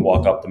so, and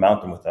walk up the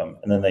mountain with them.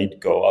 And then they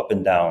go up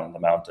and down the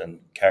mountain,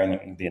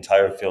 carrying the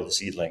entire field of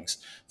seedlings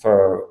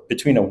for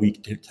between a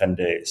week to 10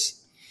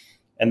 days.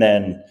 And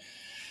then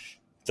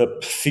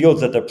the fields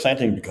that they're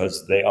planting,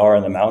 because they are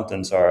in the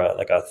mountains, are at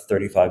like a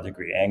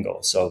 35-degree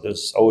angle. So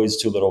there's always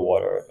too little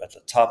water at the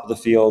top of the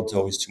field, there's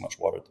always too much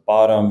water at the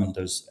bottom.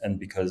 And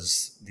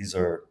because these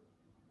are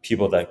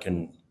people that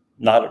can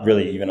not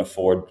really even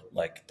afford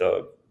like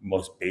the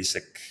most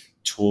basic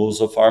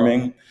tools of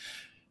farming,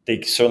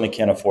 they certainly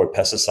can't afford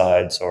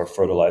pesticides or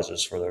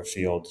fertilizers for their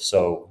field.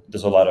 So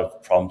there's a lot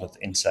of problems with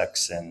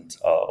insects and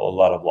a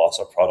lot of loss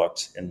of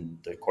product in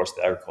the course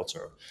of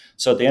agriculture.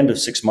 So at the end of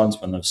 6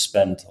 months, when they've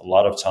spent a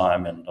lot of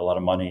time and a lot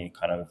of money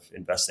kind of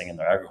investing in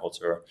their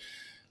agriculture,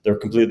 they're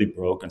completely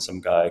broke, and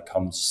some guy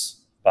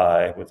comes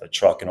by with a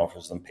truck and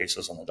offers them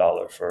pesos on the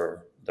dollar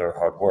for their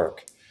hard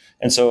work.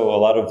 And so a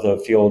lot of the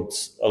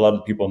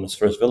people in this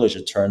first village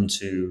had turned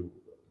to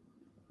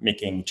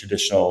making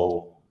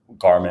traditional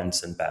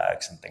garments and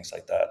bags and things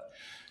like that.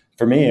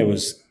 For me, it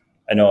was,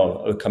 I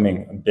know I'm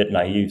becoming a bit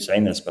naive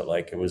saying this, but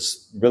like it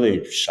was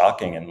really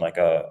shocking and like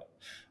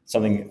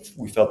something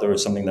we felt there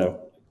was something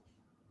that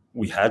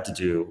we had to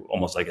do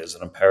almost like as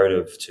an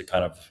imperative to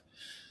kind of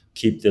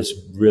keep this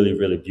really,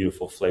 really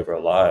beautiful flavor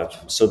alive.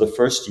 So the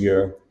first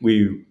year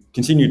we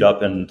continued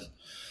up, and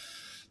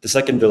the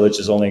second village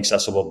is only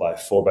accessible by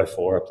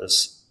 4x4 up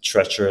this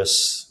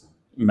treacherous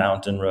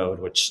mountain road,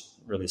 which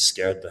really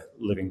scared the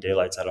living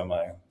daylights out of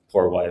my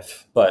poor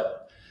wife.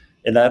 But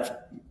in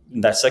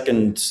that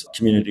second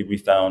community, we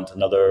found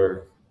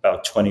another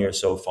about 20 or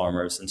so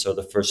farmers. And so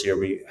the first year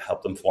we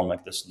helped them form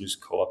like this loose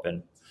co-op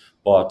and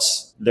bought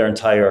their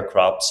entire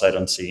crop sight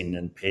unseen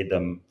and paid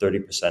them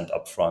 30%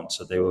 upfront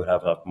so they would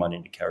have enough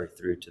money to carry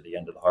through to the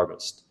end of the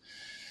harvest.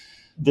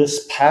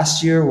 This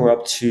past year, we're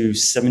up to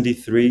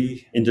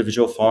 73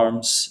 individual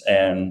farms,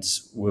 and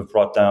we've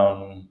brought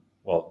down,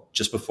 well,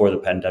 just before the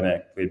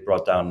pandemic, we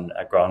brought down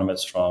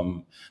agronomists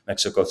from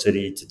Mexico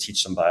City to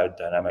teach them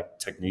biodynamic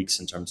techniques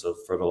in terms of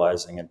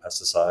fertilizing and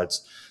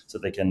pesticides so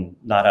they can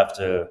not have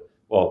to,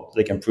 well,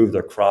 they can improve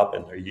their crop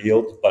and their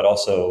yield, but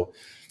also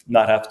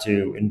not have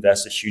to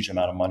invest a huge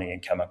amount of money in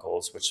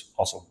chemicals, which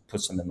also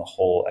puts them in the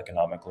hole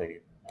economically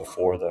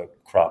before the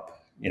crop,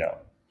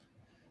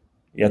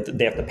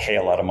 they have to pay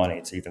a lot of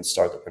money to even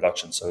start the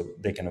production, so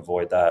they can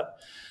avoid that.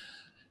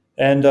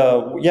 And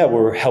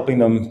we're helping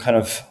them kind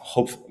of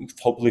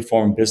hopefully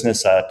form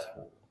business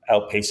that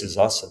outpaces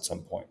us at some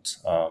point,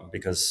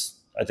 because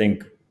I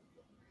think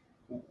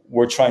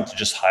we're trying to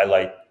just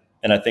highlight,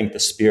 and I think the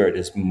spirit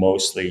is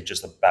mostly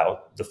just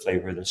about the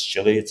flavor of this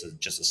chili. It's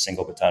just a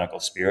single botanical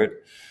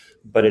spirit,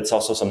 but it's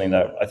also something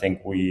that I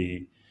think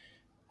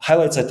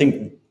highlights, I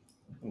think,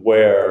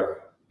 where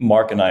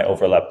Mark and I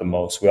overlap the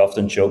most. We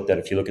often joke that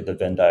if you look at the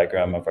Venn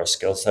diagram of our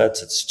skill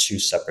sets, it's two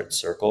separate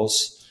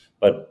circles,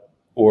 but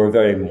we're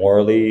very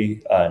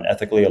morally and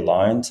ethically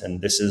aligned. And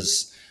this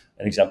is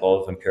an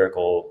example of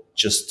empirical.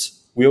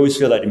 We always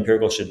feel that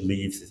empirical should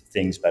leave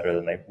things better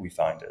than we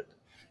find it,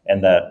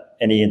 and that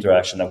any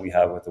interaction that we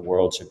have with the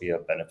world should be a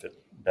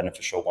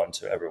beneficial one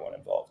to everyone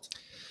involved.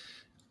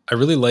 I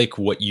really like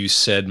what you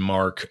said,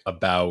 Mark,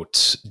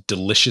 about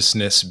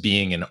deliciousness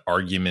being an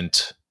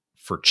argument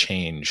for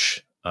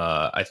change.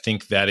 I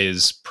think that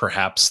is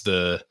perhaps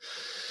the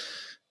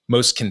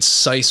most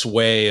concise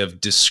way of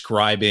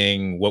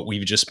describing what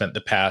we've just spent the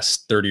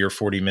past 30 or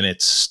 40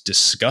 minutes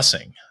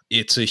discussing.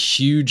 It's a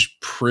huge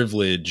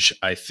privilege,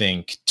 I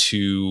think,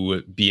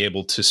 to be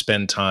able to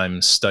spend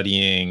time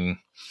studying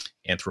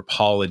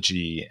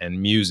anthropology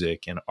and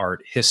music and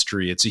art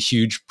history. It's a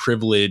huge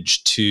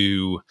privilege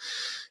to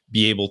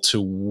be able to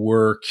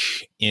work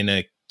in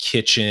a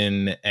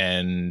kitchen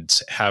and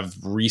have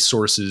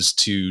resources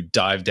to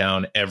dive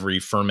down every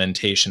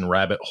fermentation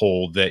rabbit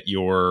hole that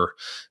your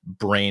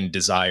brain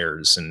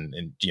desires, and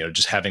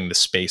just having the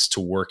space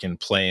to work and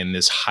play in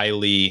this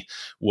highly,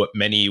 what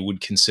many would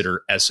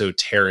consider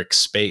esoteric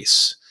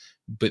space.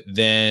 But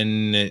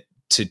then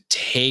to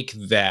take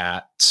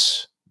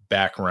that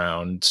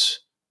background,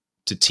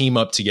 to team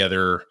up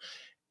together,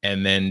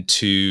 and then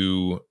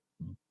to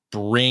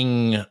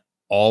bring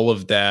all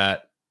of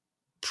that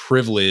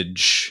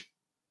privilege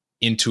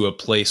into a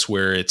place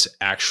where it's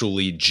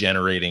actually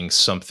generating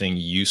something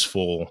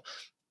useful,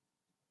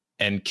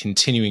 and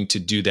continuing to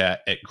do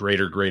that at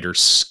greater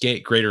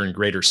and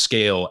greater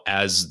scale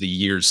as the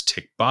years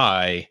tick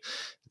by,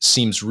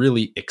 seems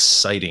really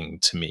exciting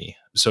to me.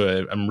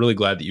 So I'm really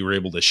glad that you were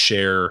able to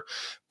share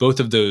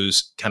both of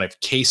those kind of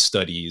case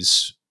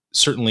studies,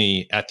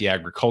 certainly at the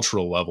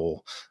agricultural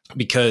level,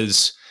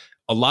 because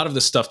a lot of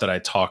the stuff that I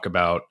talk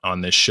about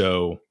on this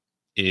show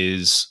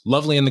is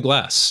lovely in the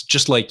glass,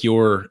 just like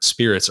your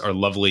spirits are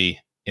lovely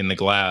in the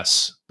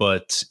glass.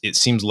 But it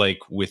seems like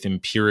with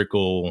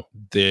empirical,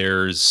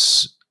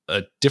 there's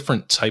a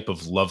different type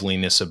of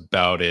loveliness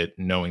about it,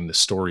 knowing the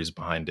stories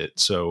behind it.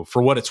 So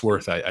for what it's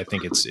worth, I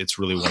think it's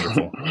really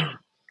wonderful.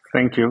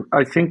 Thank you.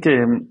 I think,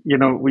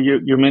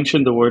 you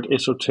mentioned the word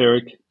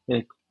esoteric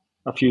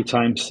a few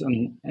times,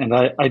 and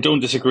I don't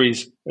disagree,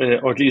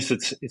 or at least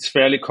it's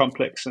fairly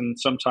complex, and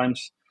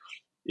sometimes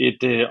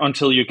it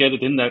until you get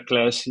it in that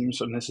glass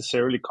seems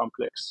unnecessarily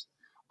complex.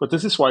 But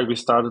this is why we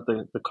started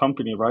the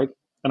company, right?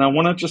 And I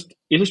want to just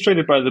illustrate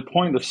it by the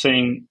point of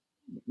saying,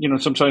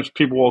 sometimes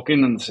people walk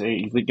in and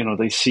say,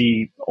 they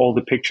see all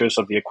the pictures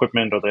of the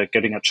equipment, or they're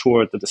getting a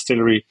tour at the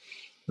distillery.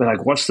 They're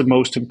like, what's the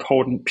most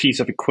important piece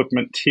of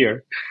equipment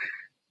here?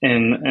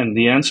 And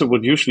the answer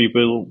would usually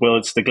be, well,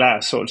 it's the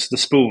glass, or it's the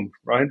spoon,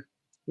 right?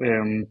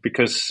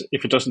 Because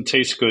if it doesn't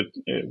taste good,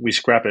 we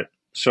scrap it.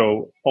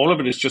 So all of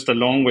it is just a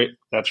long way.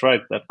 That's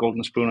right, that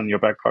golden spoon in your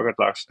back pocket,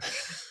 Lars.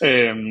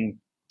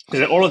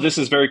 All of this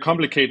is very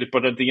complicated,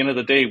 but at the end of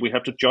the day, we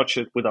have to judge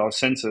it with our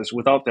senses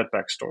without that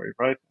backstory,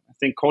 right? I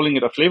think calling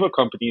it a flavor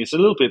company is a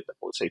little bit, I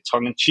would say,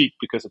 tongue-in-cheek,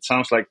 because it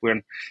sounds like we're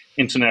an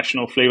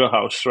international flavor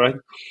house, right,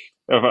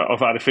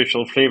 of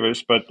artificial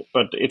flavors. But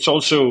it's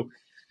also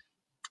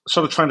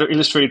sort of trying to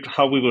illustrate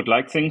how we would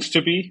like things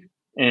to be.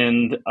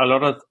 And a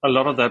lot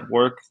of that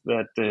work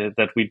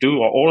that we do,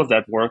 or all of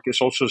that work, is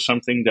also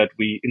something that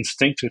we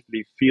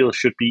instinctively feel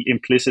should be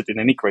implicit in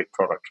any great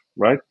product,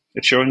 right?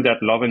 It's showing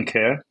that love and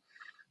care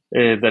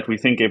that we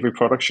think every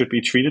product should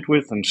be treated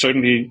with, and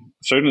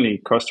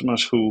certainly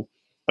customers who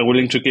are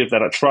willing to give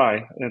that a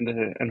try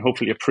and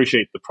hopefully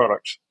appreciate the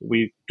product.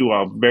 We do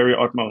our very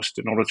utmost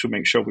in order to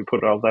make sure we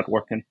put all that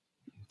work in.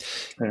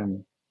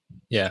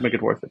 Yeah, to make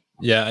it worth it.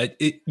 Yeah,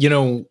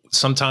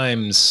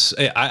 sometimes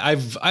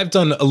I've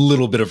done a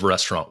little bit of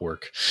restaurant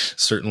work,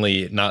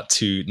 certainly not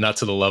to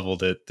the level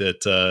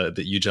that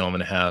you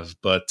gentlemen have.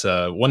 But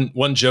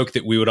one joke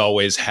that we would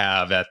always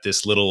have at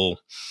this little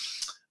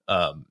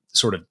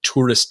sort of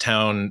tourist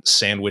town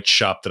sandwich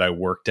shop that I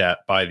worked at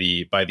by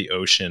the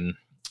ocean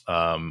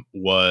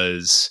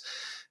was,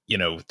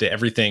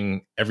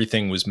 everything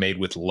was made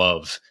with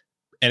love.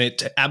 And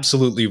it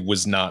absolutely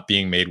was not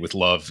being made with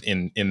love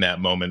in that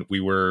moment.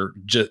 We were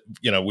just,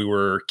 we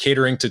were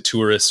catering to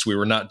tourists. We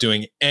were not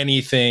doing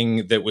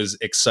anything that was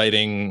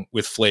exciting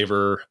with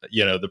flavor.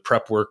 The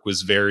prep work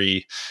was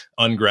very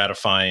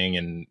ungratifying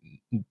and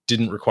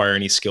didn't require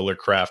any skill or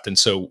craft. And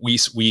so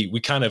we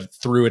kind of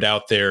threw it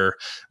out there.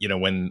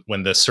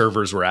 When the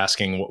servers were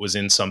asking what was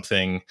in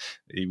something,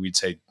 we'd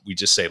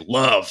just say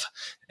love,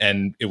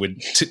 and it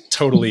would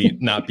totally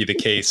not be the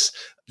case.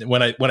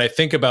 When I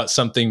think about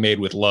something made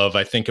with love,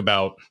 I think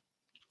about,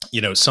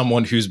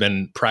 someone who's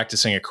been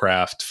practicing a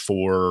craft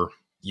for,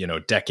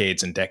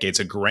 decades and decades,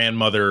 a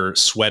grandmother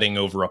sweating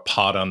over a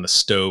pot on the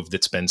stove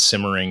that's been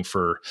simmering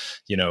for,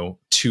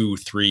 2,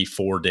 3,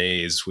 4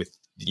 days with,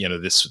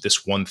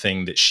 this one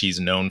thing that she's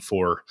known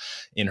for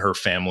in her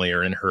family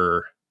or in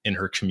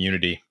her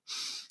community.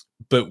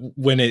 But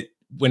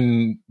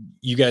when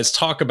you guys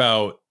talk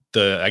about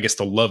the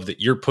love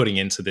that you're putting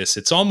into this,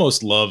 it's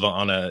almost love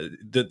on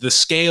the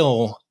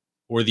scale,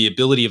 or the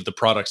ability of the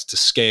products to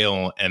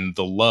scale, and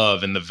the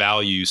love and the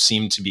value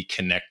seem to be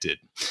connected.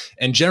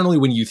 And generally,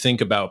 when you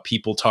think about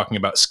people talking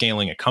about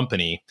scaling a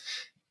company,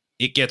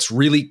 it gets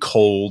really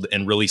cold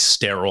and really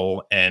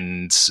sterile,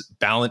 and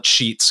balance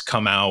sheets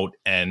come out,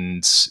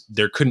 and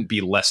there couldn't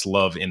be less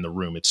love in the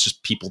room. It's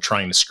just people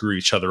trying to screw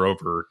each other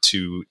over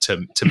to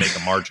make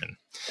a margin.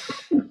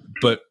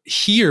 But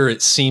here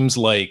it seems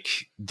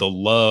like the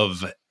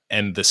love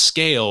and the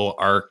scale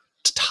are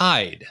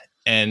tied.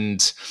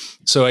 And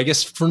so I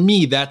guess for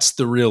me, that's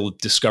the real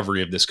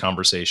discovery of this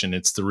conversation.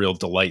 It's the real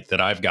delight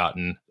that I've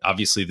gotten.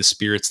 Obviously, the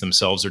spirits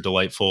themselves are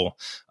delightful.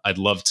 I'd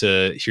love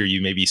to hear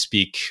you maybe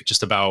speak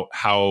just about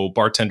how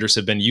bartenders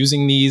have been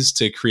using these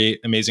to create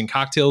amazing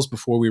cocktails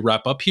before we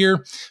wrap up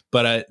here.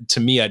 But to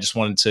me, I just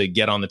wanted to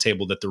get on the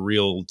table that the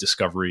real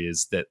discovery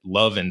is that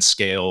love and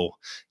scale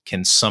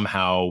can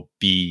somehow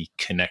be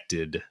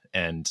connected.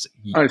 And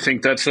I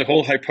think that's the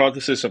whole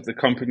hypothesis of the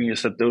company,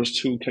 is that those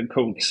two can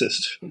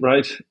coexist,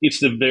 right? It's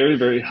the very,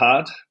 very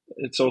hard.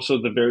 It's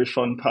also the very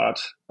fun part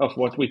of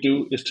what we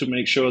do, is to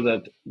make sure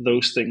that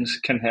those things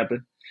can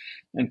happen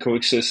and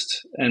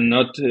coexist, and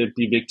not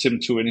be victim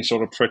to any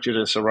sort of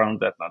prejudice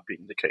around that not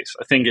being the case.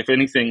 I think, if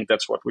anything,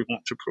 that's what we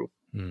want to prove.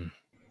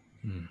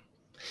 Mm-hmm.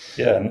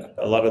 Yeah, and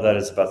a lot of that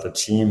is about the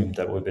team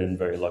that we've been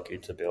very lucky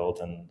to build,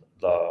 and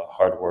the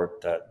hard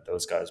work that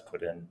those guys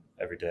put in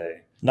every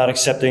day. Not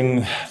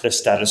accepting the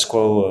status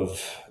quo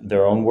of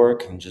their own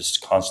work, and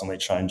just constantly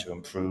trying to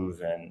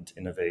improve and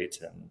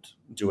innovate and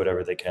do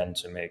whatever they can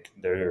to make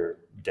their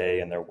day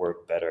and their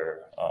work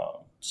better.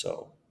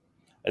 So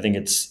I think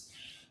it's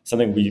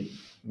something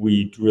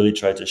we really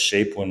tried to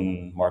shape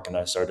when Mark and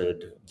I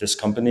started this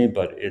company,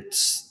 but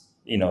it's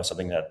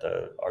something that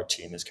our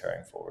team is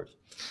carrying forward.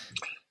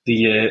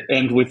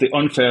 And with the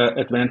unfair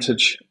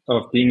advantage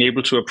of being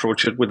able to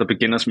approach it with a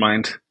beginner's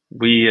mind,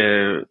 we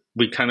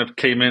kind of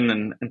came in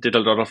and did a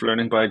lot of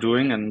learning by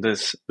doing, and the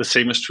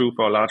same is true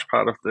for a large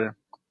part of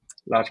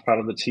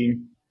the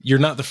team. You're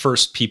not the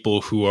first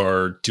people who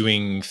are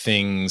doing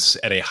things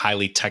at a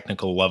highly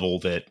technical level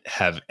that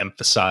have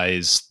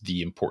emphasized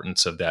the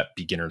importance of that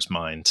beginner's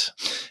mind.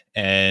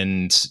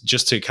 And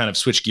just to kind of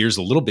switch gears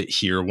a little bit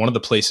here, one of the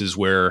places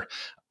where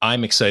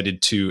I'm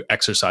excited to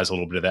exercise a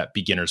little bit of that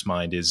beginner's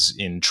mind is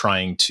in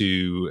trying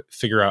to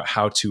figure out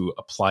how to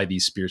apply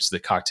these spirits to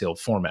the cocktail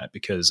format,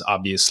 because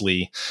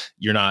obviously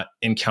you're not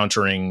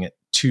encountering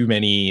too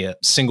many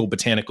single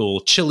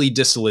botanical chili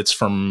distillates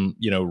from,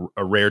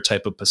 a rare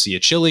type of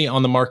pasilla chili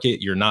on the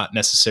market. You're not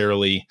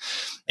necessarily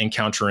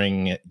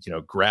encountering,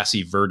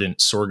 grassy,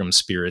 verdant sorghum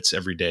spirits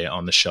every day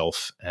on the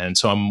shelf. And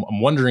so I'm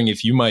wondering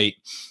if you might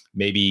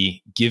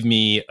maybe give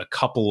me a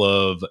couple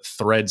of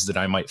threads that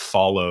I might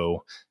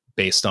follow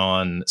based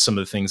on some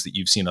of the things that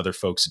you've seen other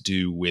folks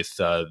do with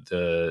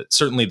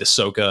certainly the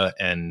Soka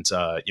and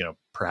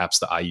perhaps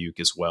the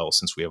Ayuk as well,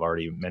 since we have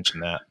already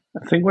mentioned that.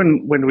 I think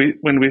when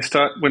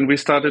we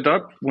started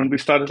out,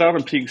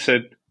 and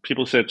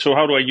people said, so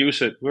how do I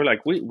use it? We're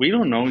like, we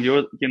don't know.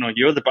 You're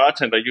the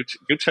bartender.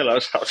 You tell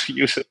us how to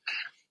use it.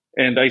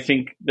 And I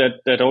think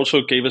that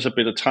also gave us a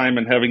bit of time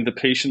and having the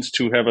patience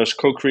to have us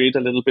co-create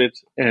a little bit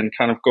and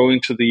kind of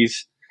going to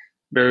these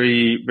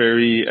very,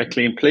 very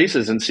acclaimed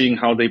places and seeing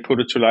how they put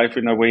it to life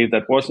in a way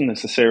that wasn't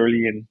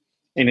necessarily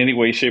in any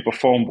way, shape, or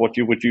form what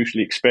you would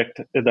usually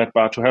expect that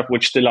bar to have,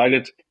 which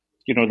delighted,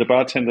 the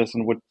bartenders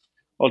and would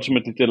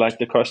ultimately delight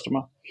the customer.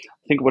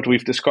 I think what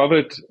we've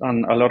discovered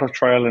on a lot of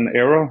trial and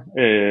error,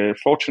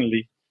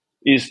 fortunately,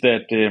 is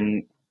that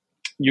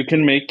you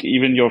can make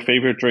even your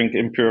favorite drink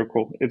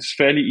empirical. It's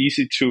fairly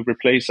easy to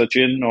replace a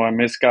gin or a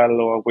mezcal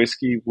or a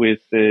whiskey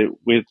with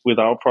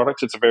our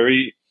products. It's a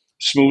very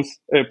smooth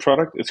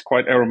product. It's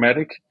quite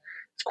aromatic.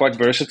 It's quite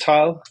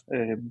versatile.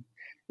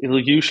 It'll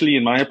usually,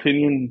 in my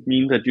opinion,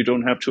 mean that you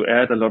don't have to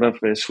add a lot of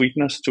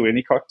sweetness to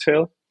any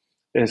cocktail,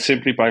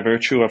 simply by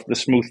virtue of the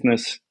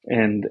smoothness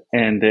and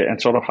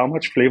sort of how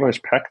much flavor is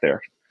packed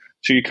there.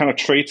 So you kind of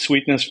trade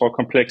sweetness for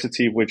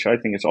complexity, which I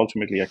think is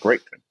ultimately a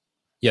great thing.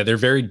 Yeah, they're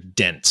very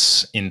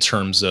dense in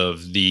terms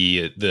of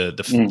the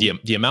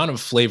amount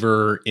of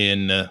flavor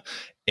in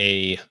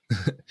a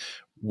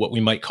what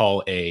we might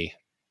call a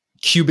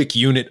cubic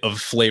unit of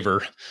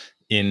flavor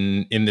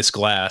in this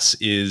glass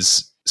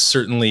is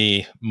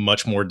certainly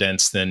much more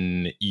dense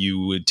than you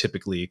would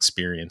typically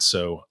experience.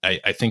 So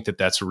I think that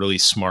that's really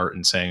smart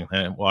in saying,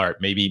 well, all right,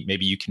 maybe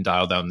you can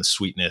dial down the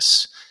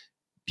sweetness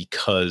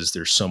because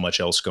there's so much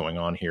else going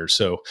on here.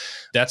 So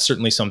that's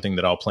certainly something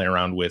that I'll play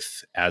around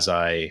with as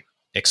I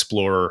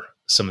explore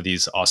some of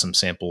these awesome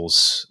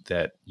samples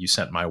that you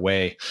sent my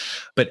way.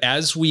 But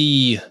as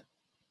we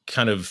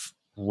kind of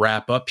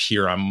wrap up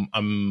here,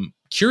 I'm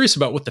curious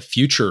about what the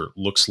future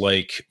looks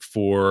like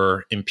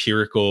for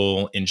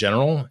Empirical in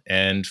general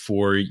and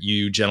for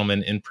you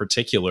gentlemen in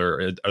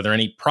particular. Are there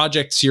any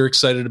projects you're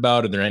excited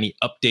about? Are there any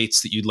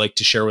updates that you'd like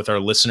to share with our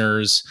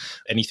listeners?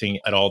 Anything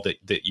at all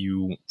that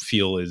you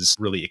feel is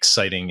really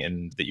exciting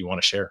and that you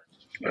want to share?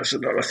 There's a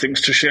lot of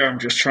things to share. I'm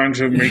just trying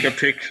to make a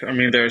pick. I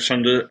mean, there's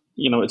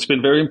it's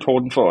been very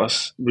important for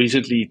us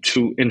recently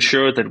to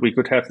ensure that we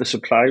could have the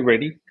supply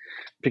ready,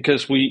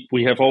 because we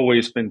have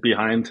always been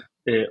behind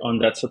on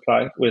that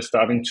supply. We're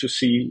starting to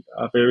see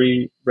a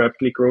very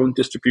rapidly growing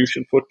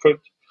distribution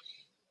footprint.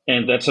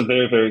 And that's a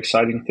very, very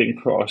exciting thing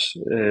for us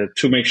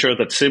to make sure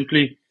that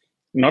simply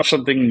not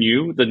something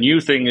new. The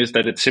new thing is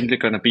that it's simply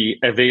going to be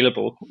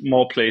available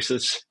more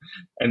places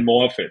and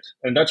more of it.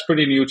 And that's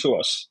pretty new to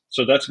us.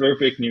 So that's very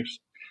big news.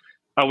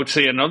 I would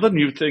say another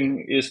new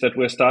thing is that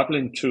we're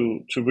starting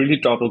to really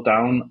double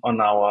down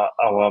on our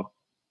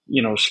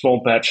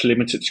small batch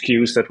limited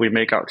SKUs that we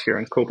make out here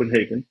in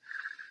Copenhagen.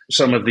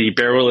 Some of the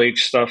barrel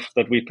aged stuff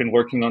that we've been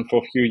working on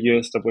for a few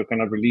years that we're going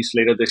to release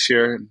later this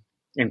year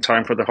in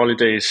time for the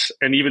holidays,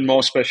 and even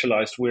more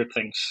specialized weird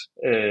things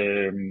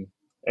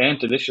and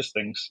delicious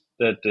things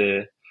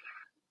that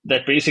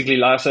basically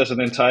last as an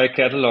entire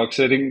catalog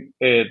sitting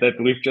that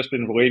we've just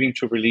been waiting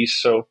to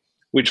release. So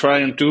we try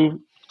and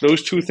do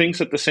those two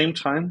things at the same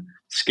time,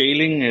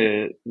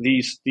 scaling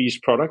these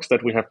products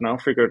that we have now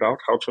figured out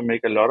how to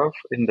make a lot of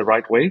in the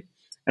right way,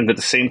 and at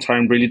the same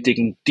time really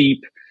digging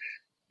deep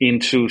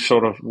into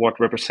sort of what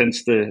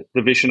represents the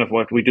vision of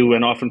what we do,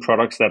 and often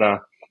products that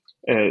are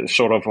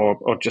sort of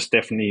or just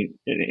definitely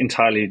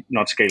entirely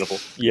not scalable.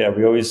 Yeah,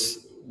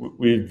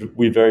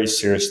 we very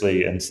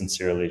seriously and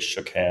sincerely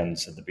shook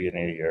hands at the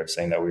beginning of the year,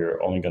 saying that we were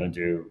only going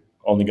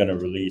to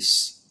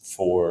release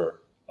 4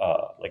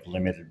 like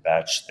limited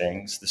batch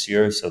things this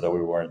year, so that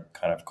we weren't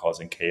kind of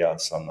causing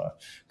chaos on the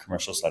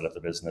commercial side of the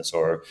business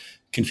or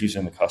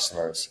confusing the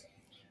customers.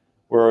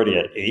 We're already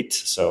at 8,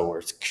 so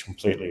we're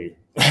completely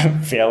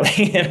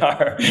failing in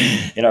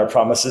our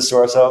promises to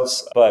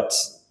ourselves. But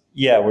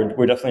yeah,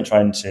 we're definitely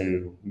trying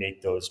to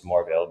make those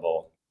more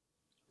available.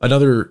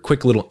 Another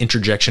quick little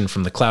interjection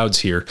from the clouds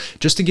here,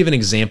 just to give an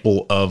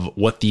example of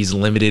what these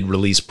limited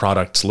release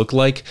products look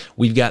like.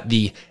 We've got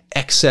the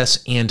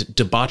Excess and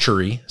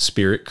Debauchery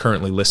spirit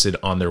currently listed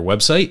on their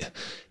website.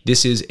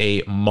 This is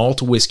a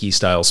malt whiskey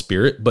style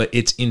spirit, but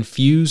it's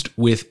infused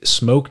with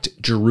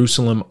smoked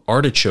Jerusalem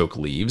artichoke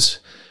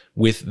leaves,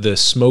 with the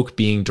smoke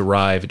being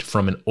derived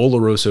from an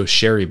Oloroso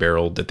sherry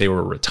barrel that they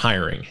were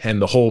retiring. And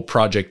the whole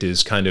project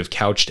is kind of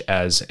couched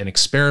as an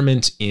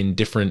experiment in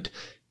different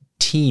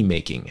tea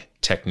making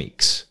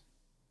techniques.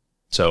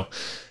 So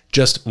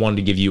just wanted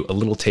to give you a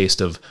little taste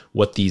of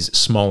what these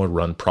smaller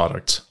run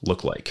products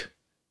look like.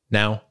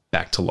 Now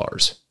back to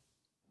Lars.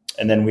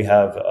 And then we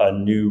have a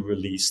new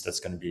release that's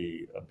going to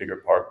be a bigger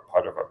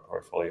part of our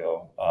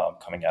portfolio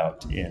coming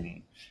out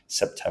in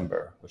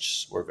September,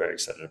 which we're very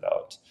excited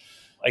about.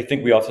 I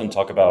think we often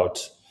talk about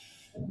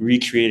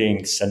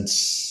recreating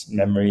sense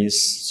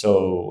memories.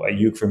 So a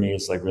uke for me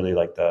is like really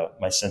like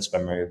my sense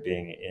memory of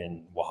being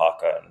in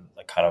Oaxaca, and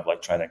like kind of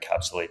like trying to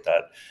encapsulate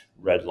that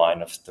red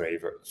line of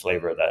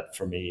flavor that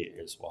for me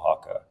is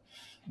Oaxaca.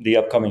 The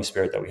upcoming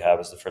spirit that we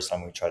have is the first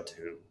time we tried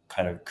to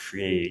kind of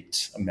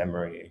create a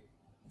memory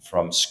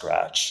from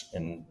scratch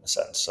in a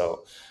sense.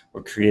 So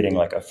we're creating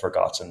like a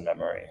forgotten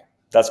memory.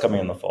 That's coming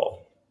in the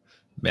fall.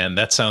 Man,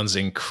 that sounds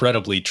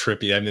incredibly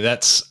trippy. I mean,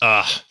 that's,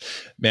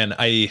 man,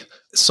 I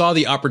saw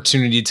the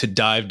opportunity to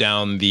dive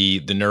down the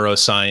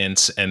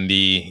neuroscience and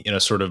the,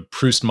 sort of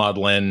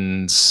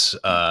Proust-Madeleine's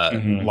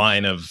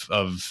line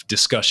of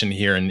discussion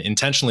here, and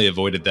intentionally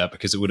avoided that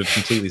because it would have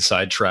completely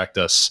sidetracked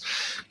us.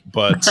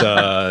 But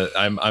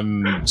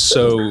I'm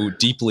so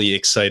deeply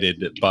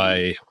excited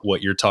by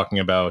what you're talking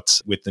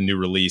about with the new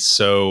release.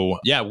 So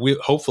yeah,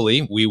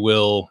 hopefully we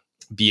will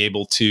be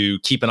able to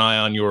keep an eye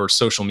on your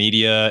social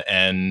media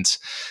and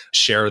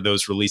share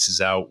those releases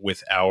out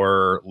with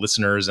our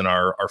listeners and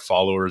our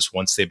followers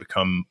once they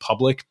become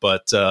public.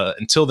 But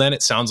until then,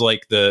 it sounds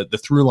like the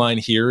through line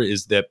here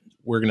is that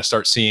we're going to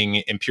start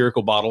seeing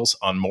empirical bottles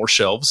on more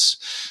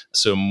shelves.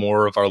 So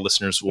more of our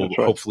listeners will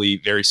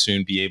hopefully very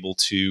soon be able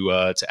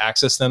to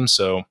access them.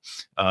 So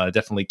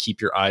definitely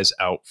keep your eyes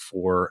out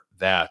for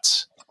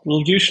that.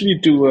 We'll usually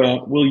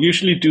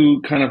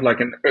do kind of like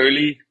an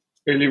early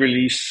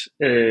release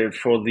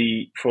for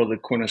the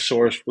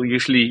connoisseurs. We'll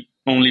usually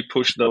only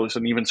push those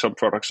and even some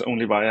products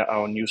only via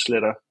our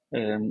newsletter,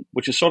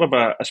 which is sort of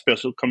a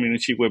special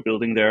community we're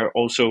building there.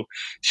 Also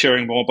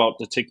sharing more about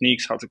the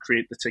techniques, how to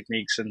create the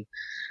techniques, and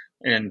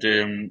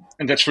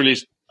that's really,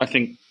 I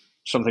think,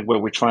 something where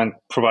we try and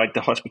provide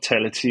the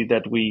hospitality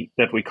that we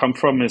come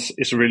from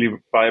is really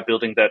via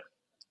building that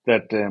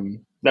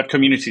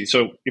community.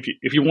 So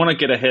if you want to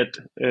get ahead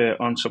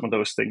on some of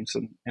those things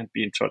and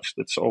be in touch,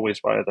 that's always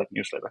via that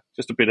newsletter.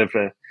 Just a bit of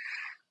a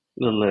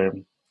little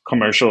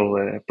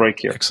commercial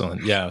break here.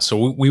 Excellent. Yeah.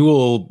 So we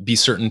will be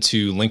certain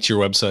to link to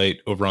your website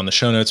over on the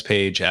show notes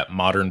page at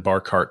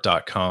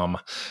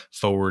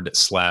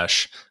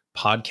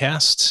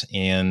modernbarcart.com/podcast.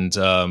 And,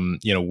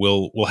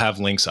 we'll have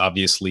links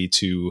obviously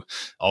to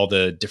all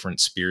the different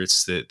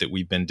spirits that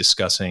we've been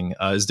discussing.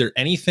 Is there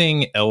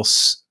anything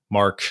else,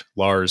 Mark,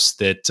 Lars,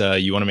 that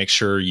you want to make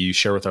sure you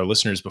share with our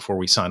listeners before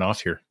we sign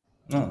off here?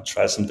 No,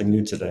 try something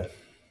new today.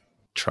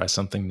 Try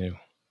something new.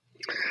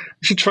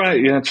 You should try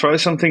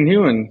something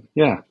new. And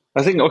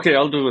I think, okay,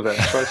 I'll do that.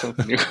 Try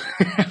something new.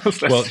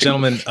 Well,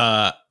 gentlemen,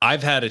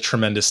 I've had a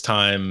tremendous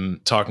time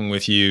talking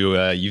with you.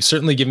 You've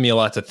certainly given me a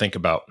lot to think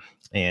about.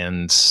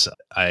 And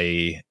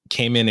I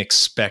came in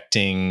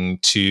expecting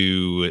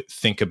to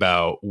think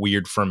about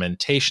weird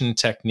fermentation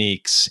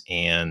techniques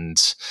and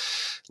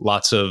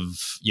lots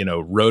of,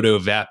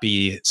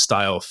 roto-vappy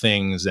style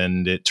things.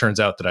 And it turns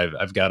out that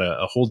I've got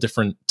a whole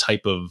different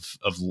type of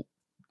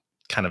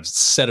kind of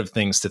set of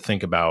things to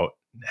think about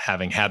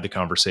having had the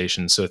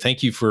conversation. So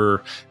thank you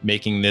for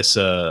making this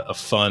a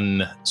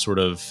fun, sort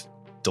of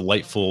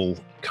delightful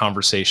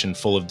conversation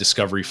full of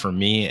discovery for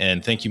me.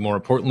 And thank you, more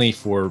importantly,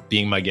 for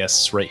being my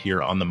guests right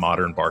here on the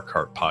Modern Bar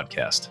Cart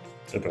podcast.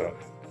 Super.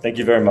 Thank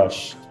you very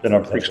much. It's been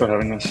our pleasure. Thanks for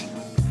having us.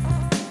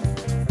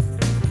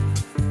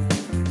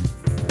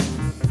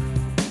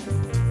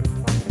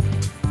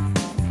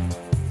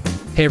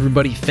 Hey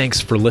everybody, thanks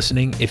for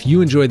listening. If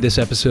you enjoyed this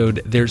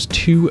episode, there's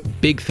two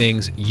big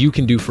things you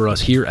can do for us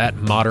here at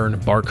Modern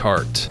Bar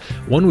Cart.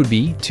 One would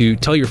be to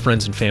tell your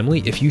friends and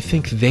family if you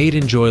think they'd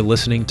enjoy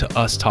listening to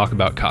us talk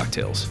about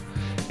cocktails.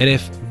 And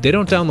if they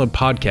don't download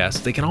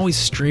podcasts, they can always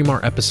stream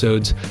our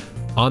episodes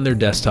on their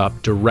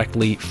desktop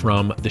directly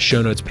from the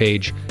show notes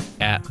page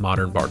at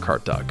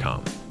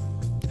modernbarcart.com.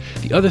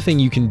 The other thing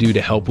you can do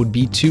to help would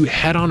be to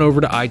head on over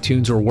to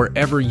iTunes or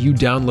wherever you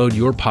download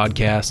your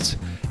podcasts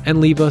and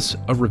leave us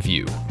a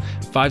review.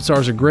 5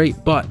 stars are great,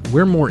 but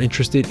we're more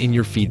interested in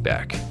your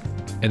feedback.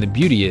 And the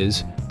beauty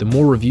is, the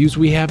more reviews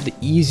we have, the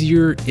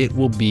easier it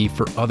will be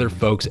for other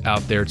folks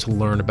out there to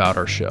learn about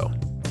our show.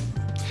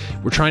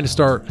 We're trying to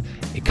start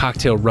a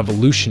cocktail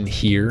revolution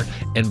here,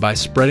 and by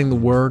spreading the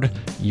word,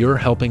 you're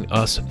helping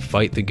us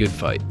fight the good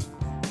fight.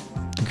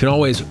 You can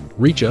always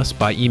reach us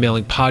by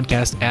emailing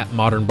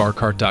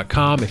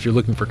podcast@modernbarcart.com if you're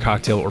looking for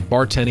cocktail or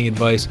bartending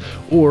advice,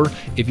 or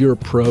if you're a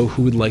pro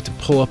who would like to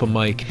pull up a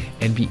mic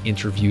and be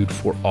interviewed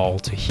for all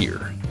to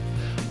hear.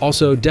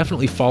 Also,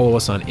 definitely follow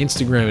us on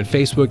Instagram and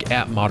Facebook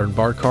at Modern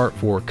Bar Cart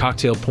for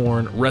cocktail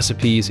porn,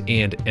 recipes,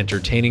 and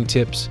entertaining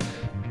tips.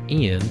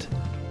 And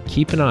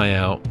keep an eye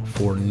out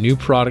for new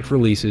product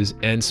releases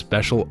and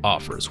special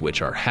offers,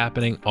 which are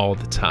happening all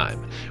the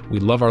time. We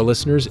love our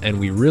listeners, and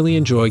we really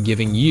enjoy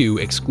giving you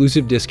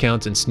exclusive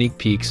discounts and sneak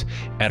peeks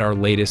at our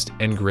latest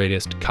and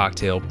greatest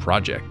cocktail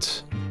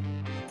projects.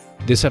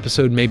 This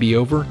episode may be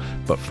over,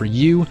 but for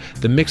you,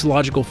 the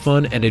mixological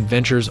fun and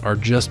adventures are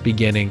just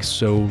beginning.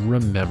 So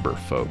remember,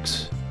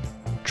 folks,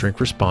 drink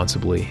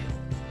responsibly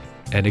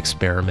and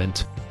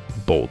experiment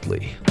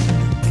boldly.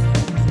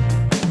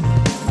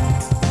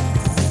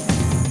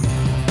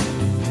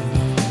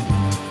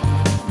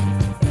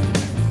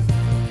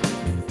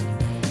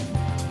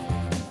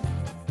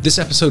 This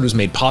episode was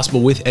made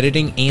possible with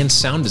editing and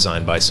sound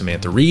design by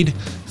Samantha Reed,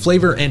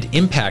 flavor and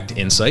impact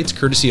insights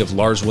courtesy of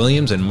Lars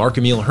Williams and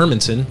Mark-Emil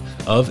Hermansen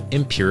of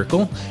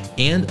Empirical,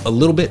 and a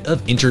little bit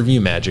of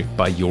interview magic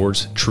by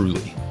yours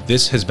truly.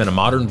 This has been a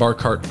Modern Bar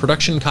Cart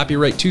production,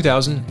 copyright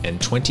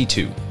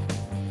 2022.